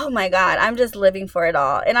 But, oh my God, I'm just living for it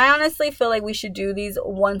all. And I honestly feel like we should do these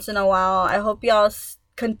once in a while. I hope y'all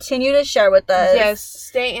continue to share with us. Yes,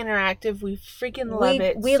 stay interactive. We freaking love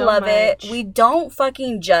it. We love it. We don't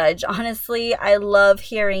fucking judge. Honestly, I love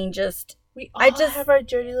hearing just... We all have our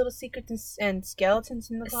dirty little secrets and skeletons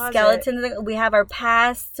in the closet. We have our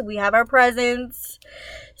past. We have our presents.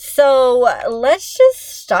 So, let's just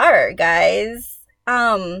start, guys.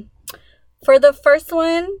 For the first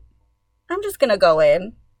one, I'm just gonna go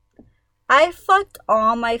in. I fucked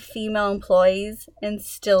all my female employees and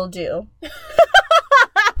still do.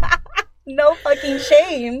 No fucking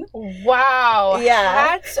shame. Wow. Yeah.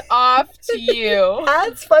 Hats off to you.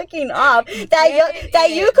 Hats fucking off.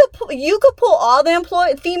 You could pull all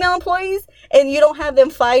the female employees and you don't have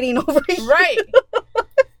them fighting over you. Right.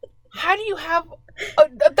 How do you have...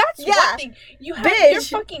 that's one thing. You're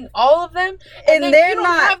fucking all of them, and then you don't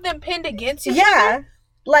have them pinned against each other.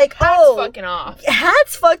 Like, hats fucking off.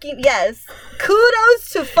 Hats fucking, yes.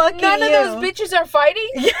 Kudos to fucking None of those bitches are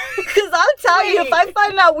fighting? Because I'll tell you, if I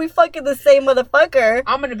find out we fucking the same motherfucker,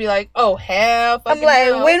 I'm gonna be like, oh, hell fucking I'm like,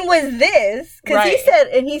 hell. When was this? Because he said,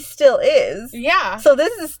 and he still is. Yeah. So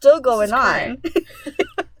this is still going on.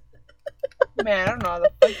 Man, I don't know how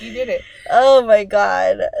the fuck you did it. Oh my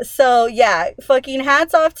God. So yeah, fucking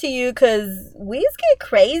hats off to you, because we get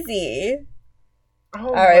crazy.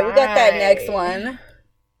 All right, we got that next one.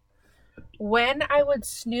 When I would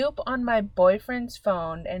snoop on my boyfriend's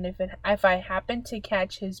phone, and if I happen to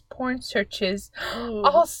catch his porn searches,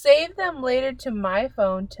 I'll save them later to my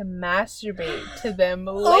phone to masturbate to them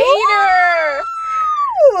later.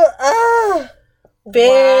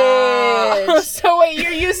 Bitch. Wow. So wait,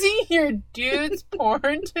 you're using your dude's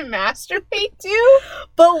porn to masturbate to?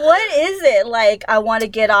 But what is it? Like, I want to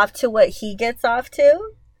get off to what he gets off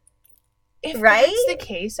to? If that's the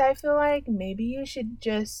case, I feel like maybe you should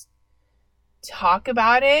just talk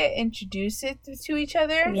about it, introduce it to each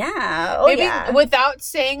other. Yeah. Oh, maybe without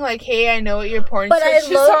saying like, "Hey, I know what your porn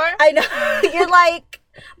searches are." I know. You're like,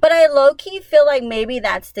 but I low-key feel like maybe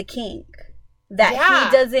that's the kink. That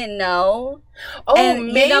he doesn't know. Oh, and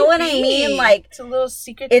maybe. You know what I mean? Like, it's a little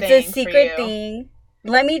secret thing. It's a secret thing.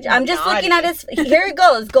 I'm just looking at his. Here it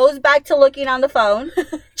goes. Goes back to looking on the phone,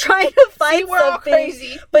 trying to find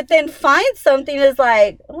something. But then find something is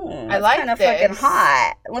like, I like kind of fucking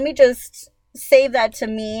hot. Let me just save that to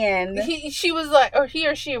me. And she was like, or he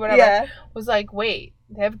or she, whatever, was like, wait,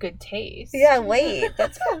 they have good taste. Yeah, wait,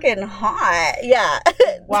 that's fucking hot. Yeah.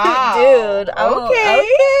 Wow. Dude. Okay.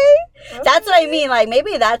 That's what I mean. Like,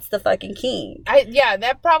 maybe that's the fucking kink. Yeah,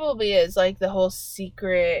 that probably is like the whole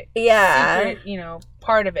secret. Yeah. Secret, you know,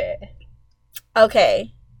 part of it.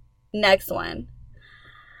 Okay. Next one.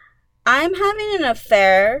 I'm having an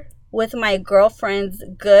affair with my girlfriend's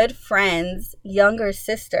good friend's younger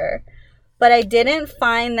sister, but I didn't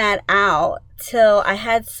find that out till I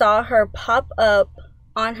had saw her pop up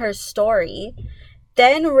on her story,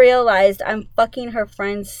 then realized I'm fucking her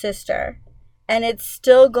friend's sister, and it's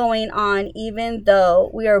still going on even though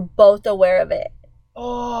we are both aware of it.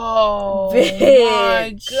 Oh, bitch.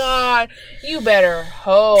 My God. You better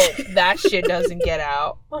hope that shit doesn't get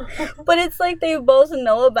out. But it's like they both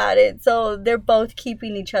know about it, so they're both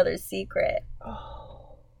keeping each other's secret.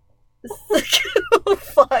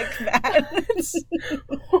 Fuck, man.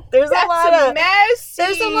 There's a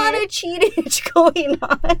lot of cheating going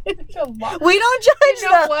on. We don't judge. You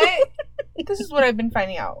know what? This is what I've been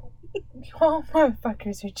finding out. All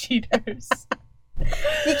motherfuckers are cheaters.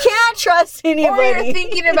 You can't trust anybody. Or you're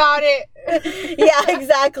thinking about it. Yeah,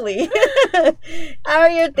 exactly. Or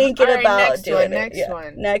you're thinking about doing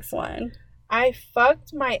it. Next one. I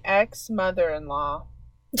fucked my ex-mother-in-law.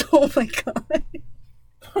 Oh my God. Wait.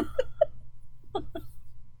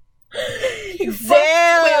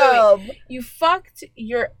 You fucked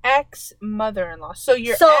your ex-mother-in-law. So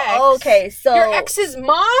your ex's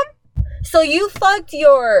mom? So you fucked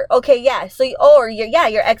your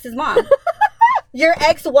your ex's mom. Your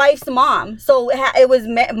ex-wife's mom. So it was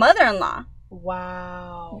mother-in-law.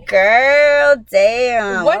 Wow. Girl,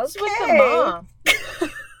 damn. What's with the mom?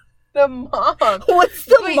 The mom. What's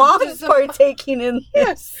the mom partaking in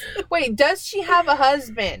this? Wait, does she have a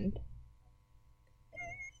husband?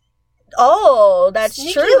 Oh, that's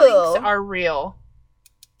Sneaky true. links are real.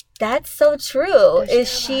 That's so true. Is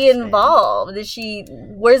she involved?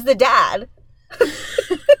 Where's the dad?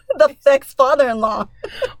 The ex-father-in-law.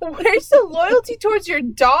 Where's the loyalty towards your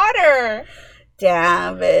daughter?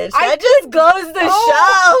 Damn, bitch. That just goes to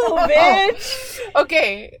show, bitch.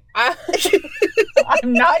 Okay. I'm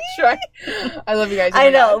not trying. I love you guys. I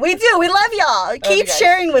know. We do. We love y'all. Keep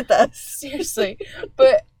sharing with us. Seriously.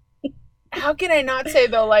 But how can I not say,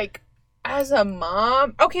 though, like, as a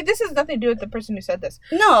mom... Okay, this has nothing to do with the person who said this.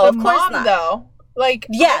 No, of course not. The mom, though. Like,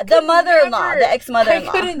 yeah, the mother-in-law, the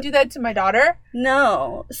ex-mother-in-law. I couldn't do that to my daughter.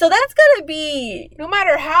 No. So that's gonna be... No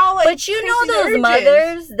matter how, like... But you know those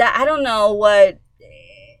mothers that, I don't know what...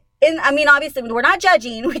 I mean, obviously, we're not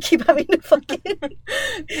judging. We keep having to fucking...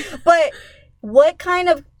 But... What kind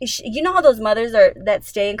of... You know how those mothers that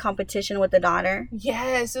stay in competition with the daughter?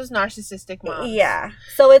 Yes, those narcissistic moms. Yeah.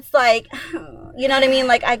 So it's like... You know what I mean?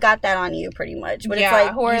 Like, I got that on you, pretty much. But it's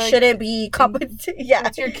like, you shouldn't be competition. Yeah.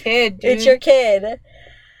 It's your kid, dude. It's your kid.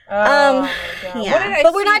 Yeah.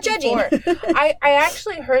 But we're not judging. I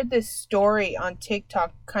actually heard this story on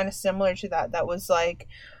TikTok kind of similar to that. That was like...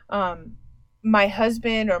 my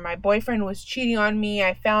husband or my boyfriend was cheating on me.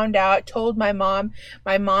 I found out, told my mom.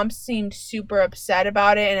 My mom seemed super upset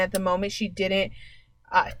about it, and at the moment she didn't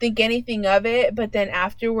think anything of it. But then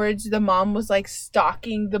afterwards, the mom was like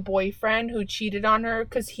stalking the boyfriend who cheated on her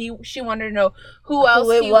because she wanted to know who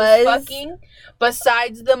else he was fucking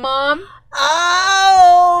besides the mom.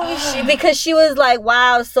 Oh, because she was like,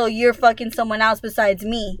 "Wow, so you're fucking someone else besides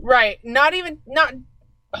me?" Right? Not.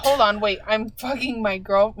 Hold on, wait. I'm fucking my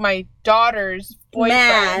daughter's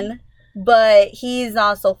boyfriend. Man, but he's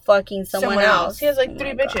also fucking someone else. He has like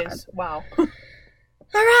 3 bitches. God. Wow. All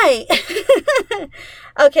right.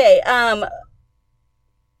 Okay,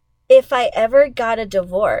 if I ever got a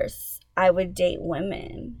divorce, I would date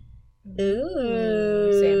women.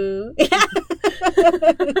 Ooh. Same.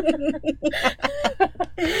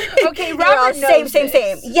 Okay, Robert knows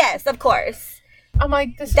same. Yes, of course. I'm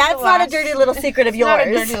like, that's not a dirty little secret of yours. Not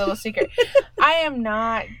a dirty little secret. I am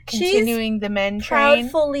not continuing the men train.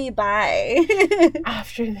 Proudly by.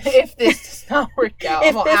 If this does not work out.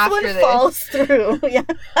 If this one falls through. Yeah.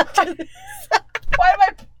 Why am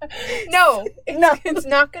I? No, it's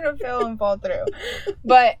not gonna fail and fall through.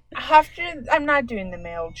 But I'm not doing the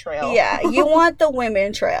male trail. Yeah, you want the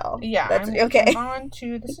women trail. Yeah, okay. On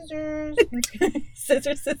to the scissors.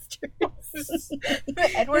 Sisters.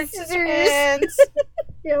 Edward Scissorhands.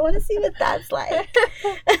 Yeah, I want to see what that's like.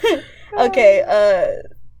 Okay.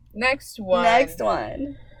 Next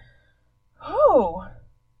one. Oh.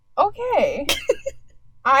 Okay.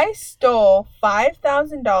 I stole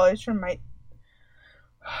 $5,000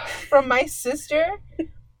 from my sister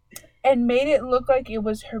and made it look like it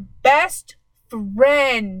was her best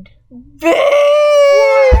friend.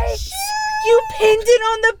 Bitch! You pinned it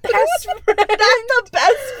on the best friend. That's the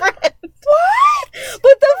best friend. What?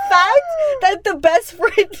 But the fact that the best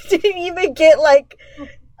friend didn't even get like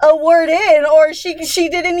a word in, or she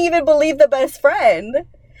didn't even believe the best friend.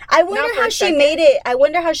 I wonder how she made it. I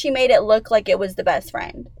wonder how she made it look like it was the best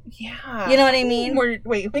friend. Yeah. You know what I mean?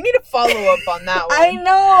 Wait, we need to follow up on that one. I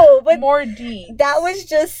know, but more deep. That was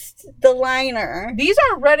just the liner. These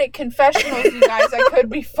are Reddit confessionals, you guys, I could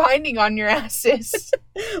be finding on your asses.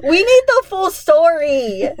 We need the full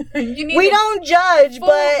story. We don't judge, but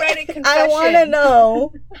I want to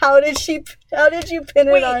know, how did you pin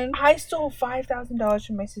it on? I stole $5,000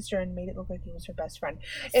 from my sister and made it look like it was her best friend.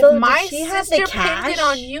 So if my sister pinned it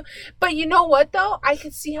on you, but you know what though? I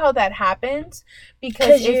could see how that happens,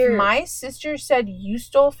 because if my sister said you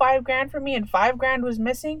stole $5,000 from me and $5,000 was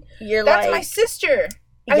missing, that's my sister.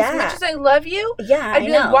 As much as I love you, I'd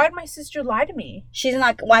be like, why'd my sister lie to me? She's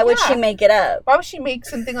not. Why would she make it up? Why would she make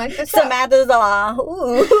something like this Samantha's all,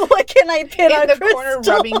 ooh, what can I pin on in the corner,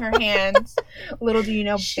 rubbing her hands. Little do you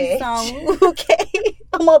know, bitch. Okay,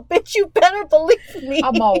 I'm all, bitch, you better believe me.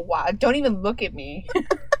 I'm all, wow. Don't even look at me.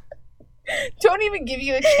 Don't even give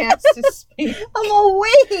you a chance to speak. I'm all,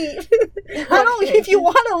 wait. I don't. If you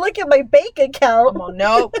want to look at my bank account. I'm all,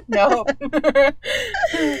 nope.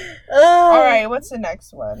 All right, what's the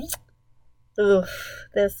next one? Oof,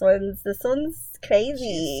 this one's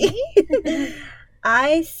crazy.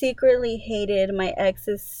 I secretly hated my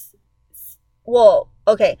ex's. Well,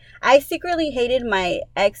 okay. I secretly hated my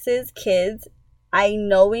ex's kids. I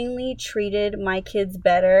knowingly treated my kids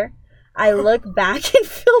better. I look back and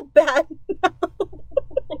feel bad now.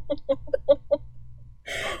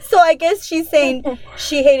 So I guess she's saying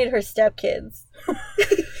she hated her stepkids.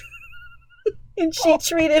 And she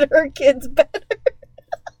treated her kids better.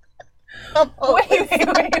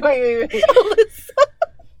 Wait.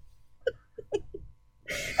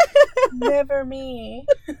 Never me.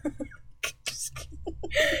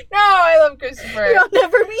 No, I love Christopher. No,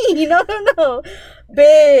 never me. No.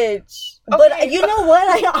 Bitch. Okay, but you know what?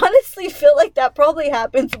 I honestly feel like that probably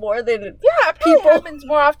happens more than people happens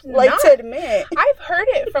more often than not. To admit. I've heard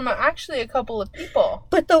it from actually a couple of people.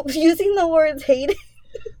 But using the words hate.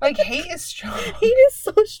 Like, hate is strong. Hate is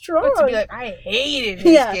so strong. But to be like, I hated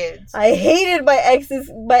his kids. I hated my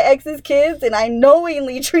ex's kids, and I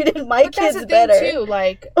knowingly treated my kids better. Thing too.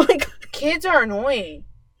 Like, kids are annoying.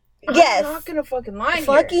 Yes. I'm not gonna fucking lie.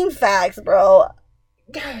 Fucking facts, bro.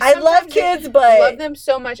 I love kids, but I love them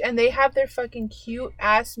so much, and they have their fucking cute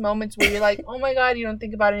ass moments where you're like, oh my god, you don't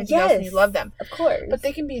think about anything else, and you love them. Of course. But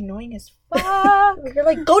they can be annoying as fuck. You're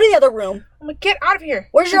like, go to the other room. I'm like, get out of here.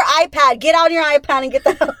 Where's your iPad? Get out your iPad and get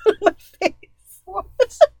the hell out of my face. What?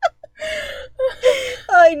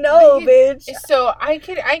 I know, bitch. So I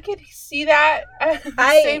could see that at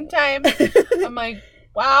the same time. I'm like,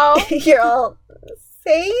 wow. You're all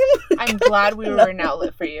same. I'm glad we were an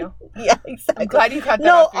outlet for you. Yeah, exactly. I'm glad you got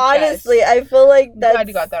that off your chest. Honestly, I feel like I'm glad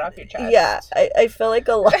you got that off your chest. Yeah, I feel like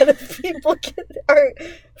a lot of people are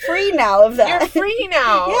free now of that. You're free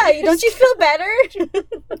now. Yeah, don't you feel better?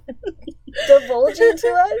 Divulging to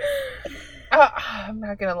us? I'm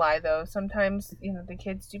not gonna lie though. Sometimes, the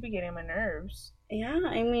kids do be getting on my nerves. Yeah,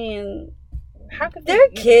 I mean, how could they're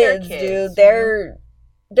kids, dude.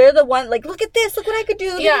 They're the one, like, look at this, look what I could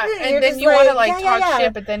do. Yeah, and then you want to talk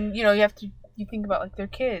shit, but then you think about they're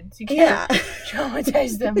kids. You can't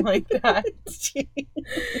traumatize them like that.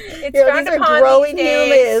 It's frowned upon growing these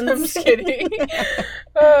days. Humans. I'm just kidding.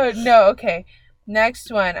 Oh no, okay. Next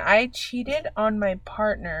one. I cheated on my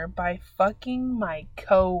partner by fucking my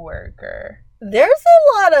coworker. There's a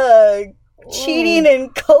lot of cheating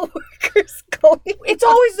and coworkers going. It's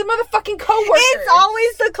always the motherfucking coworkers. It's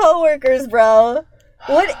always the coworkers, bro.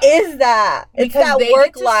 What is that? It's that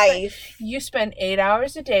work life. You spend 8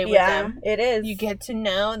 hours a day with them. Yeah, it is. You get to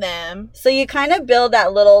know them. So you kind of build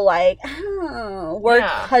that little, work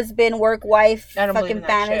husband, work wife fucking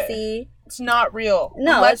fantasy. It's not real.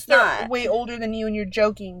 No, unless they're way older than you and you're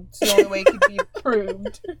joking. It's the only way it could be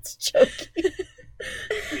proved. It's joking.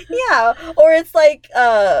 Yeah, or it's like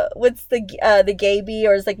what's the gay bee,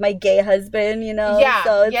 or it's like my gay husband, you know? Yeah,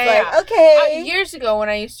 so it's okay. Years ago when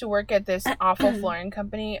I used to work at this awful flooring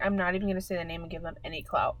company, I'm not even gonna say the name and give them any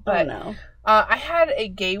clout, but no. I had a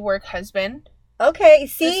gay work husband. Okay,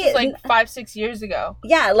 see, this was like 5-6 years ago.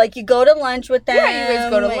 Yeah, like you go to lunch with them. Yeah, you guys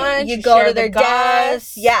go to lunch. You go to their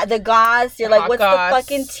desk. Yeah, the goss. You're like, what's the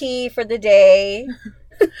fucking tea for the day?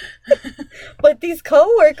 But these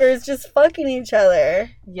coworkers just fucking each other.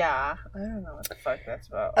 Yeah, I don't know what the fuck that's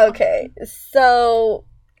about. Okay, so,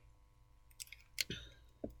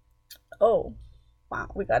 oh, wow,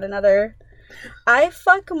 we got another. I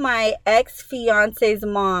fuck my ex-fiance's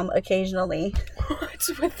mom occasionally. What's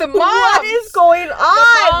with the moms? What is going on?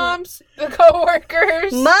 The moms, the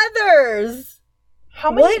coworkers, mothers.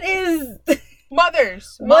 How many? What is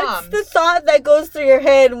mothers? What's moms. the thought that goes through your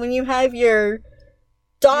head when you have your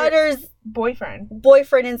daughter's boyfriend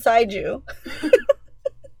inside you?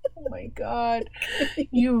 Oh my god,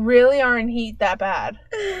 you really are in heat that bad.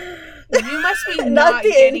 You must be not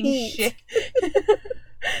getting shit.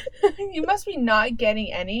 You must be not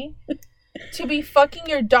getting any to be fucking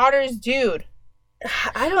your daughter's dude.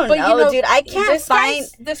 I don't know, dude. I can't find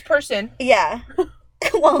this person. Yeah.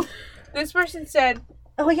 Well, this person said,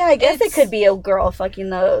 oh yeah, I guess it could be a girl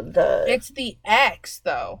fucking the It's the ex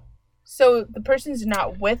though. So the person's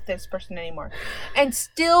not with this person anymore and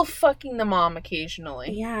still fucking the mom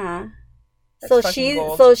occasionally. Yeah. That's she's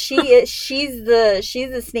the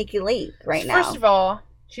sneaky link right now. First of all,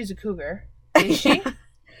 she's a cougar. Is she?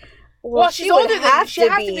 Well, she's older than you. She'd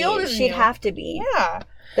have to be older than you. She'd have to be. Yeah.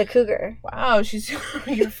 The cougar. Wow, she's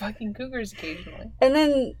you're fucking cougars occasionally. And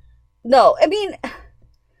then, no, I mean,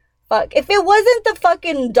 fuck. If it wasn't the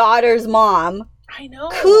fucking daughter's mom, I know.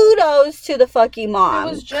 Kudos to the fucking mom.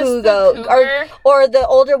 It was just the cougar. Or the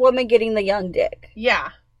older woman getting the young dick. Yeah.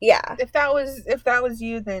 Yeah. If that was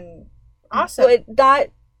you, then awesome. But not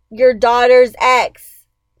your daughter's ex.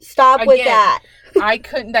 Stop with that.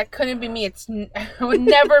 That couldn't be me. It would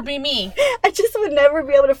never be me. I just would never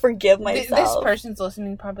be able to forgive myself. This person's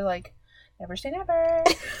listening probably like, never say never.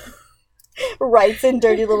 Writes in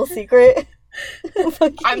Dirty Little Secret.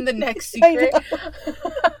 I'm the next secret.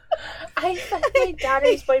 I fuck my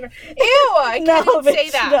daughter's boyfriend. Ew, I can't even say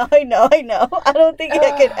that. No, I know. I don't think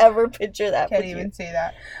I could ever picture that. Can't even say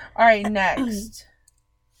that. All right, next.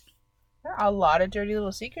 There are a lot of dirty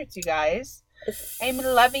little secrets, you guys. I'm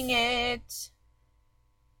loving it.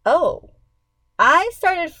 Oh, I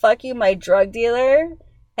started fucking my drug dealer,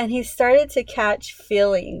 and he started to catch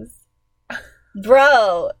feelings.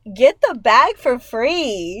 Bro, get the bag for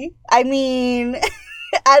free. I mean,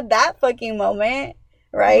 at that fucking moment,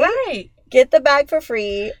 right? Right. Get the bag for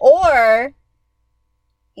free, or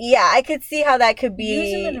yeah, I could see how that could be.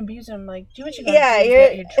 Use him and abuse him, like do what you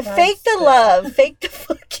gotta do. Fake the love, fake the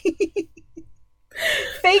fucking.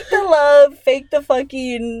 Fake the love, fake the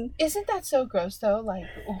fucking... Isn't that so gross, though? Like,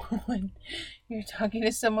 when you're talking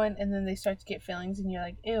to someone and then they start to get feelings and you're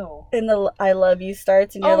like, ew. And the I love you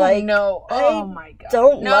starts and you're like... no. Oh, my God.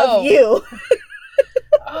 Don't love you.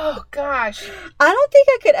 Oh, gosh. I don't think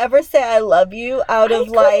I could ever say I love you out of,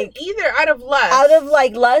 like... either, out of lust. Out of,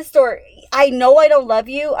 like, lust or... I know I don't love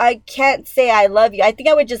you. I can't say I love you. I think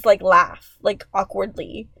I would just, like, laugh, like,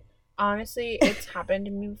 awkwardly. Honestly, it's happened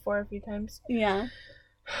to me before a few times. Yeah.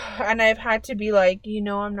 And I've had to be like,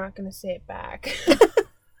 I'm not going to say it back.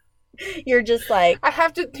 You're just like... you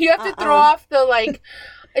have to throw off the, like,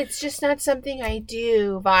 it's just not something I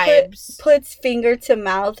do vibes. Puts finger to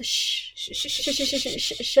mouth.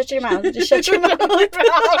 Shut your mouth. Just shut your mouth. Just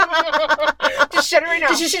shut it right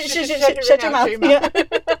now. Shut your mouth.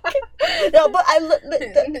 No, but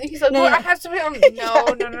he's like, I have something.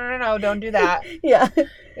 No, don't do that. Yeah.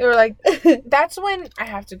 They were like, that's when I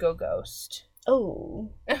have to go ghost.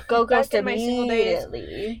 Oh, go ghost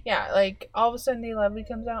immediately. Yeah, like all of a sudden the lovely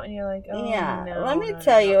comes out and you're like, oh yeah. No, let me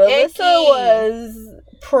tell you, Alyssa was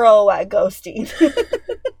pro at ghosting.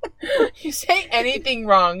 You say anything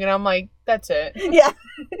wrong and I'm like, that's it. Yeah.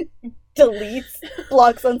 Deletes,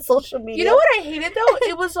 blocks on social media. You know what I hated though?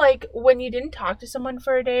 It was like when you didn't talk to someone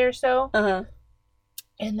for a day or so. Uh-huh.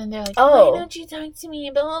 And then they're like, why don't you talk to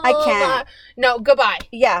me? Blah, blah, I can't. Blah. No, goodbye.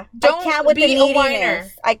 Yeah. Don't I can't with be the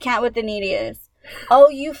neediness. I can't with the neediness. Oh,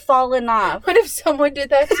 you've fallen off. What if someone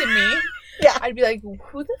did that to me? Yeah. I'd be like,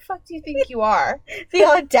 who the fuck do you think you are? The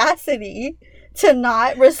audacity to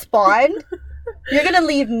not respond. You're going to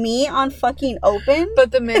leave me on fucking open?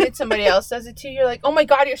 But the minute somebody else does it to you, you're like, oh my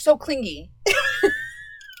God, you're so clingy.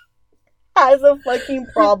 Has a fucking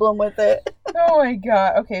problem with it. Oh my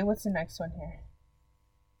God. Okay, what's the next one here?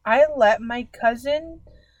 I let my cousin's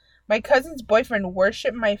boyfriend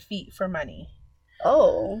worship my feet for money.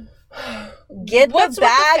 Oh. Get the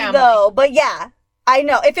bag, though. But yeah, I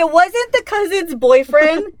know. If it wasn't the cousin's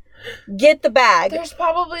boyfriend, get the bag. There's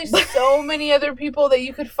probably so many other people that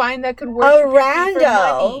you could find that could worship a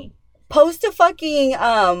rando. Post a fucking,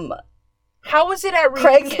 How was it at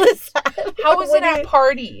reunions? Craigslist? How was it at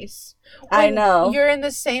parties? I know. You're in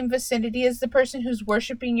the same vicinity as the person who's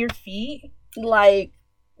worshiping your feet? like...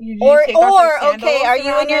 Or okay, are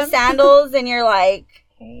you in your sandals and you're like...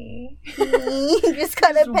 Hey. Just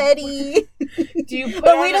kind of petty.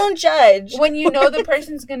 But we don't judge. When you know the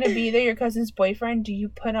person's gonna be there, your cousin's boyfriend, do you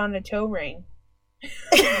put on a toe ring?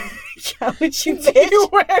 Yeah, would you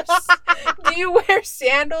bitch? Do you wear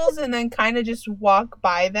sandals and then kind of just walk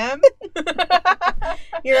by them?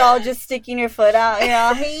 You're all just sticking your foot out. You're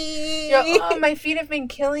all, hey. Oh, my feet have been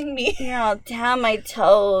killing me. You're all, damn, my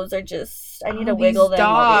toes are just, I need to wiggle them.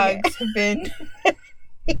 Dogs have been...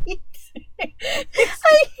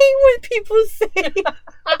 I hate when people say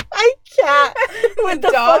I can't with the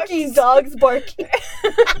dogs. Fucking dogs barking.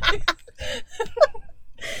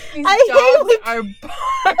 These dogs are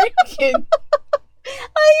barking.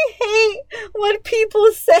 I hate when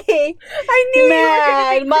people say, I knew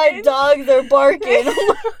man, my dogs are barking. I'm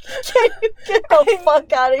like, can you get the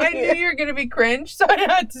fuck out of here? I knew you were going to be cringe, so I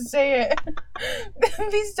had to say it.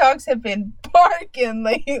 These dogs have been barking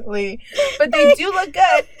lately, but they do look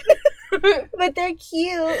good. But they're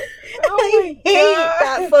cute. I hate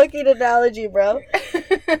that fucking analogy, bro.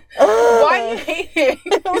 Why do you hate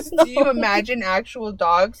it? Do you imagine actual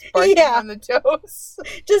dogs barking on the toes?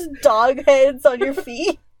 Just dog heads on your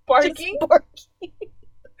feet. Barking? Just barking.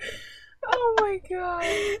 Oh my god.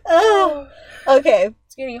 Oh. Okay.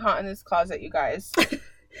 It's getting hot in this closet, you guys.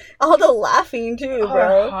 All the laughing too,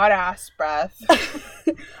 bro. Hot ass breath.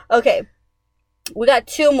 Okay. We got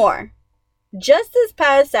two more. Just this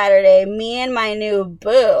past Saturday, me and my new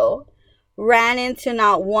boo ran into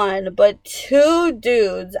not one, but two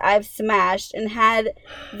dudes I've smashed and had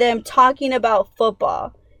them talking about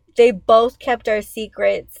football. They both kept our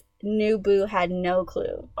secrets. New boo had no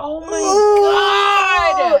clue. Oh my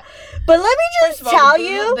god! But let me just tell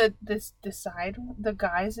you, the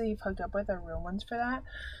guys that you've hooked up with are real ones for that.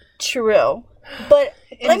 True, but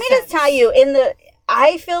let me just tell you,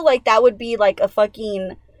 I feel like that would be like a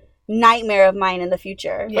fucking nightmare of mine in the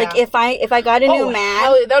future. Yeah. Like if I got a new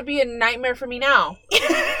man, that would be a nightmare for me now.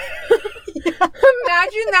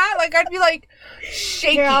 Imagine that. Like I'd be like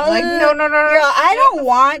shaking. Like no. Girl,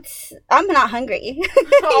 I'm not hungry.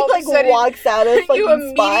 Like walks out of fucking you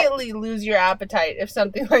immediately lose your appetite if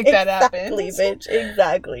something like that happens. Exactly, bitch.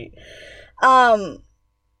 Exactly. And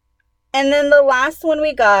then the last one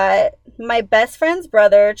we got, my best friend's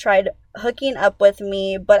brother tried hooking up with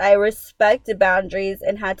me, but I respect the boundaries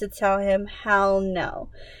and had to tell him hell no.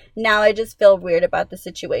 Now I just feel weird about the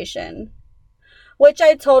situation. Which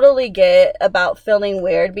I totally get about feeling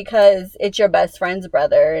weird because it's your best friend's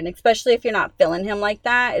brother. And especially if you're not feeling him like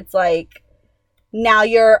that, it's like, now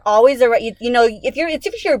you're always around, if you're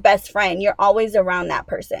your best friend, you're always around that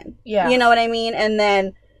person. Yeah. You know what I mean? And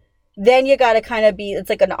then you gotta kind of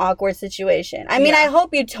it's like an awkward situation. I mean, I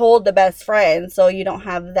hope you told the best friend so you don't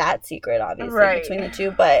have that secret, obviously, between the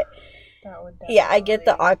two. But, yeah, I get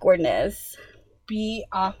the awkwardness. Be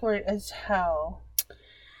awkward as hell.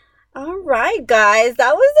 All right, guys.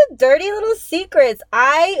 That was the dirty little secrets.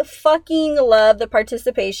 I fucking love the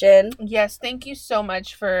participation. Yes, thank you so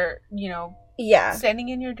much for, sending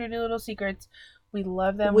in your dirty little secrets. We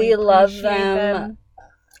love them. We love them.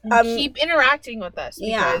 Keep interacting with us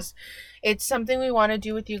because it's something we want to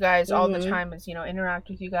do with you guys all the time is, interact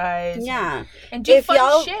with you guys. Yeah. And do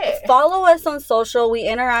fun shit. Follow us on social. We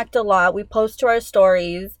interact a lot. We post to our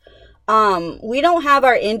stories. We don't have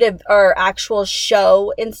our actual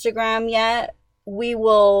show Instagram yet. We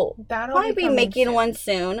will probably be making one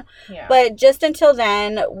soon. Yeah. But just until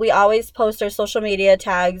then, we always post our social media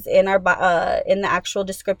tags in our in the actual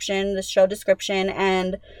description, the show description,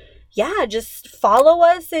 and yeah, just follow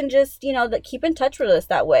us and just, keep in touch with us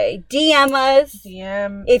that way. DM us.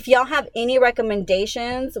 If y'all have any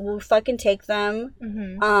recommendations, we'll fucking take them.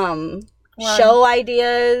 Mm-hmm. Show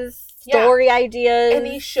ideas, story ideas.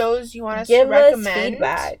 Any shows you want us to recommend. Give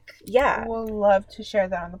us feedback. Yeah. We'll love to share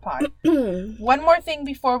that on the pod. One more thing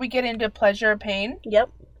before we get into pleasure or pain.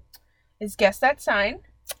 Yep. Is Guess That Sign.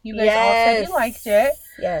 You guys all said you liked it.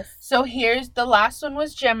 Yes. So the last one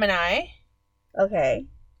was Gemini. Okay.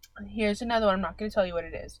 Here's another one. I'm not going to tell you what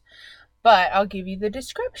it is, but I'll give you the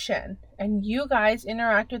description and you guys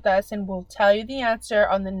interact with us and we'll tell you the answer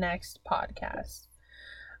on the next podcast.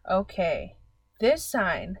 Okay. This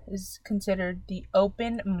sign is considered the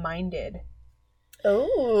open-minded.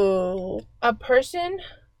 Oh. A person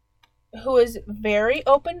who is very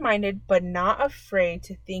open-minded but not afraid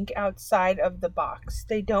to think outside of the box.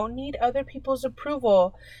 They don't need other people's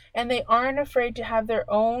approval, and they aren't afraid to have their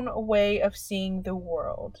own way of seeing the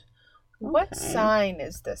world. Okay. What sign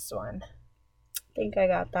is this one? I think I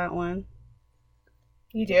got that one.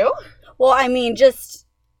 You do? Well, I mean, just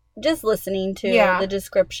listening to the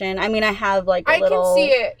description. I mean, I have like a little... I can see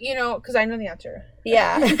it, you know, because I know the answer.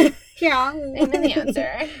 Yeah. Yeah. I know the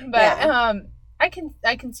answer. But,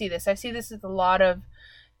 I can see this. I see this with a lot of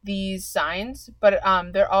these signs, but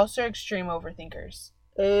they're also extreme overthinkers.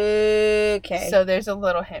 Okay. So there's a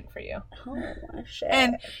little hint for you. Oh, shit.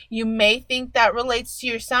 And you may think that relates to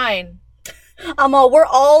your sign. We're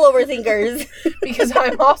all overthinkers. Because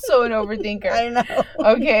I'm also an overthinker. I know.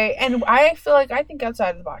 Okay, and I feel like I think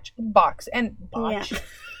outside of the box. And botch.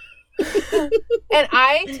 Yeah. And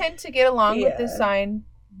I tend to get along with this sign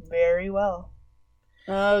very well.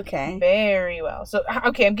 Okay. Very well. So,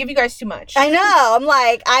 okay, I'm giving you guys too much. I know. I'm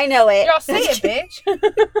like, I know it. Y'all say it, bitch.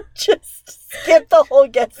 Just skip the whole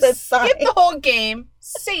guess this sign. Skip the whole game.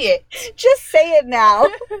 Say it. Just say it now.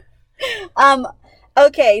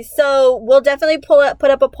 Okay, so we'll definitely put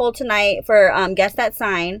up a poll tonight for guess that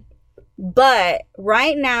sign. But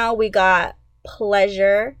right now we got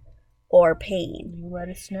pleasure or pain. You let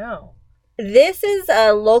us know. This is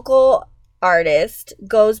a local artist,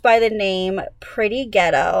 goes by the name Pretty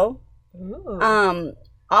Ghetto. Ooh.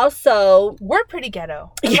 Also, we're pretty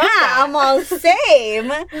ghetto. I'm all same.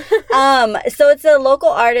 So it's a local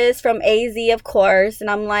artist from AZ, of course, and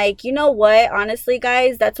I'm like, you know what? Honestly,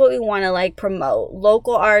 guys, that's what we want to like promote.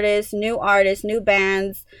 Local artists, new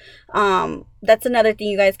bands. That's another thing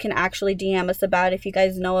you guys can actually DM us about if you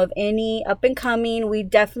guys know of any up and coming. We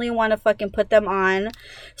definitely want to fucking put them on.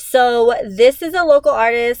 So this is a local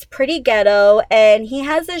artist, Pretty Ghetto, and he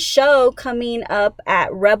has a show coming up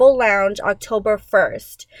at Rebel Lounge October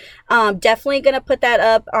 1st. Definitely gonna put that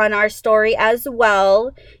up on our story as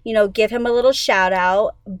well. You know, give him a little shout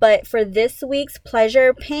out. But for this week's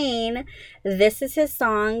Pleasure Pain, this is his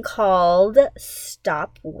song called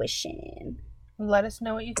Stop Wishing. Let us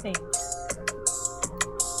know what you think.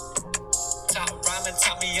 Top rhyming,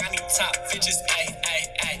 tell me I need top bitches, ay.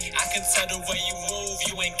 I can tell the way you move,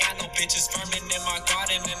 you ain't got no bitches. Vermin in my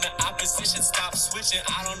garden, in the opposition, stop switching.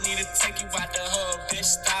 I don't need to take you out the hood, bitch,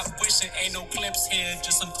 stop wishing. Ain't no clips here,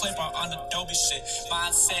 just some clip art on Adobe shit.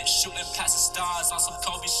 Mindset, shooting plastic stars on some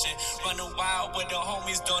Kobe shit. Running wild with the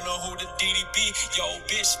homies, don't know who the DDB. Yo,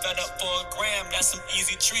 bitch, fed up for a gram, that's some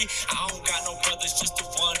easy tree. I don't got no brothers, just the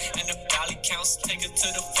one, and the valley counts. Take it to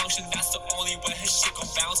the function, that's the only way his shit gon'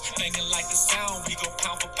 bounce. Banging like the sound, we go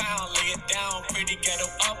pound for pound, lay it down. Pretty Ghetto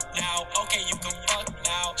up now, okay, you can fuck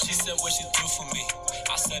now. She said what you do for me,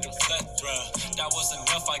 I said a plethora. That was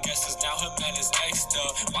enough, I guess, cause now her man is extra.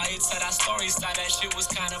 Why you tell that story side, that shit was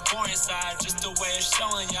kinda boring side. Just the way it's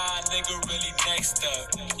showing y'all, nigga really next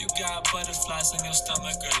up. You got butterflies in your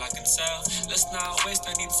stomach, girl, I can tell. Let's not waste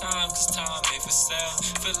any time, cause time ain't for sale.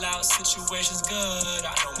 Fill out situations good,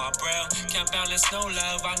 I know my braille. Can't balance no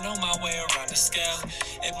love, I know my way around the scale.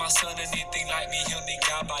 If my son anything like me, he'll need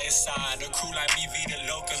God by his side. A crew like me, Vida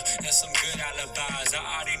Loca, and some good alibis. I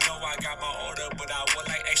already know I got my order, but I would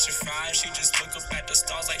like extra fries. She just look up at the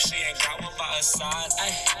stars like she ain't got one by her side.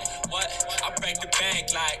 Ay, what? I break the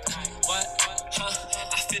bank like, what? Huh?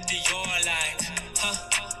 I fit the your like, huh?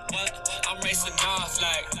 What? I'm racing off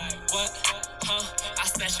like, what? Huh? I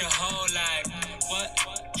snatch your whole like, what?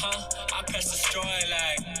 Huh? I press destroy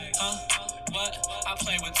like, huh? What? I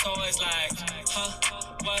play with toys like, huh?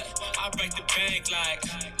 What? I break the bank like,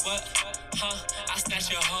 what? Huh? I snatch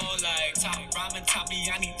your whole like, top rhyming, top me,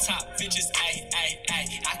 I need top bitches, ay.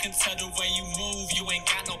 I can tell the way you move, you ain't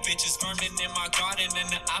got no bitches. Vermin in my garden, in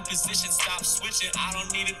the opposition, stop switching. I don't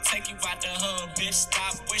need to take you out the hood, bitch,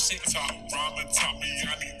 stop wishing. Top rhyming, top me,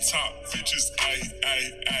 I need top bitches, ay.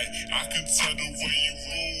 I can tell the way you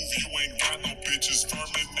move, you ain't got no bitches.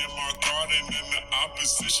 Vermin in my garden, in the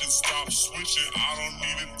opposition, stop switching. I don't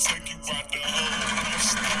need to take you out the hood,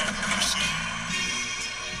 bitch, stop wishing.